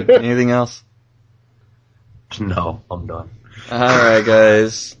 And Fred, anything else? No, I'm done. Alright,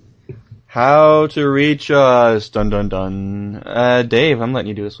 guys. How to reach us. Dun dun dun. Dave, I'm letting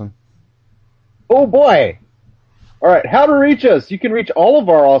you do this one. Oh boy! Alright, how to reach us. You can reach all of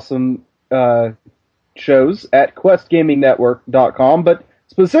our awesome shows at questgamingnetwork.com, but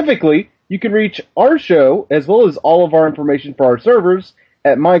specifically, you can reach our show, as well as all of our information for our servers,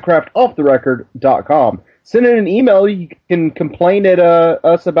 at minecraftofftherecord.com. Send in an email. You can complain at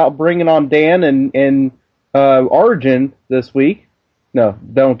us about bringing on Dan and Origin this week. No,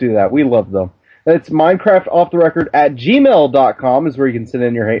 don't do that. We love them. It's minecraftofftherecord@gmail.com is where you can send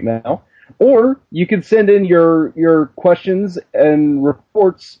in your hate mail. Or you can send in your questions and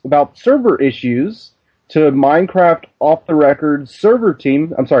reports about server issues to Minecraft Off the Record server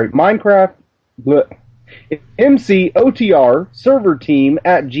team. I'm sorry, MCOTR server team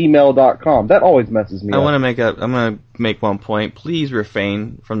 @gmail.com. That always messes me up. I'm gonna make one point. Please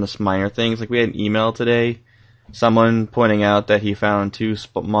refrain from the minor things. Like we had an email today, someone pointing out that he found 2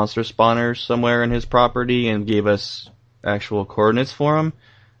 monster spawners somewhere in his property and gave us actual coordinates for them.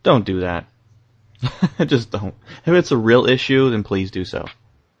 Don't do that. Just don't. If it's a real issue, then please do so.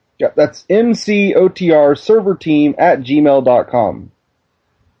 Yeah, that's MCOTR server team @gmail.com.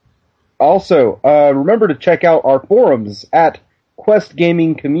 Also, remember to check out our forums at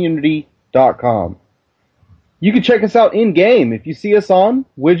questgamingcommunity.com. You can check us out in-game. If you see us on,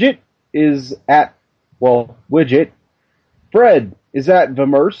 Widget is at, Widget. Fred is at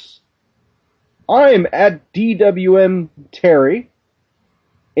Vimmerse. I'm at DWM Terry.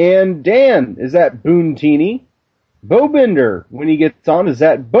 And Dan is at Boontini. Bowbender, when he gets on, is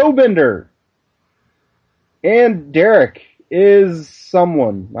at Bowbender. And Derek is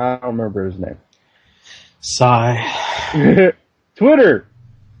someone. I don't remember his name. Sigh. Twitter.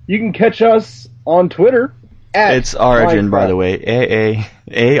 You can catch us on Twitter at It's Origin, Minecraft. by the way.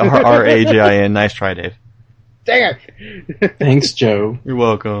 A-A-R-R-A-J-I-N. Nice try, Dave. Dang it! Thanks, Joe. You're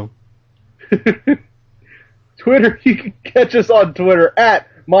welcome. Twitter, you can catch us on Twitter at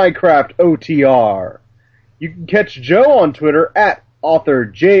MinecraftOTR. You can catch Joe on Twitter at author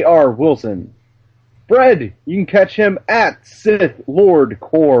J.R. Wilson. Fred, you can catch him at Sith Lord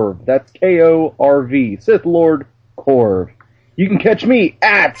Corv. That's K-O-R-V. Sith Lord Corv. You can catch me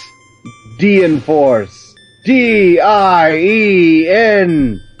at Dienforce. D-I-E-N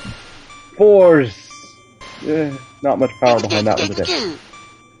Force. Not much power behind that one today.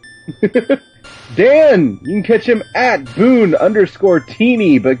 Dan, you can catch him at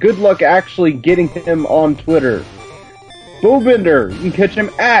Boone_Teeny, but good luck actually getting him on Twitter. Bowbender, you can catch him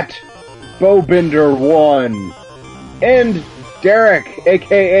at Bowbender1. And Derek,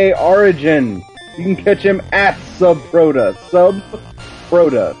 aka Origin, you can catch him at Subprota.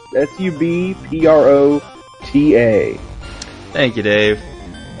 Subprota. S-U-B-P-R-O-T-A. Thank you, Dave.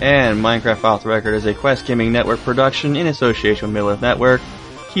 And Minecraft Off the Record is a Quest Gaming Network production in association with Middle Earth Network.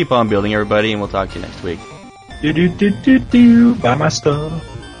 Keep on building, everybody, and we'll talk to you next week. Buy my stuff.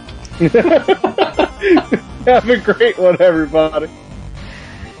 Have a great one, everybody.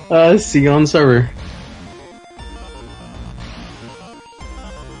 See you on the server.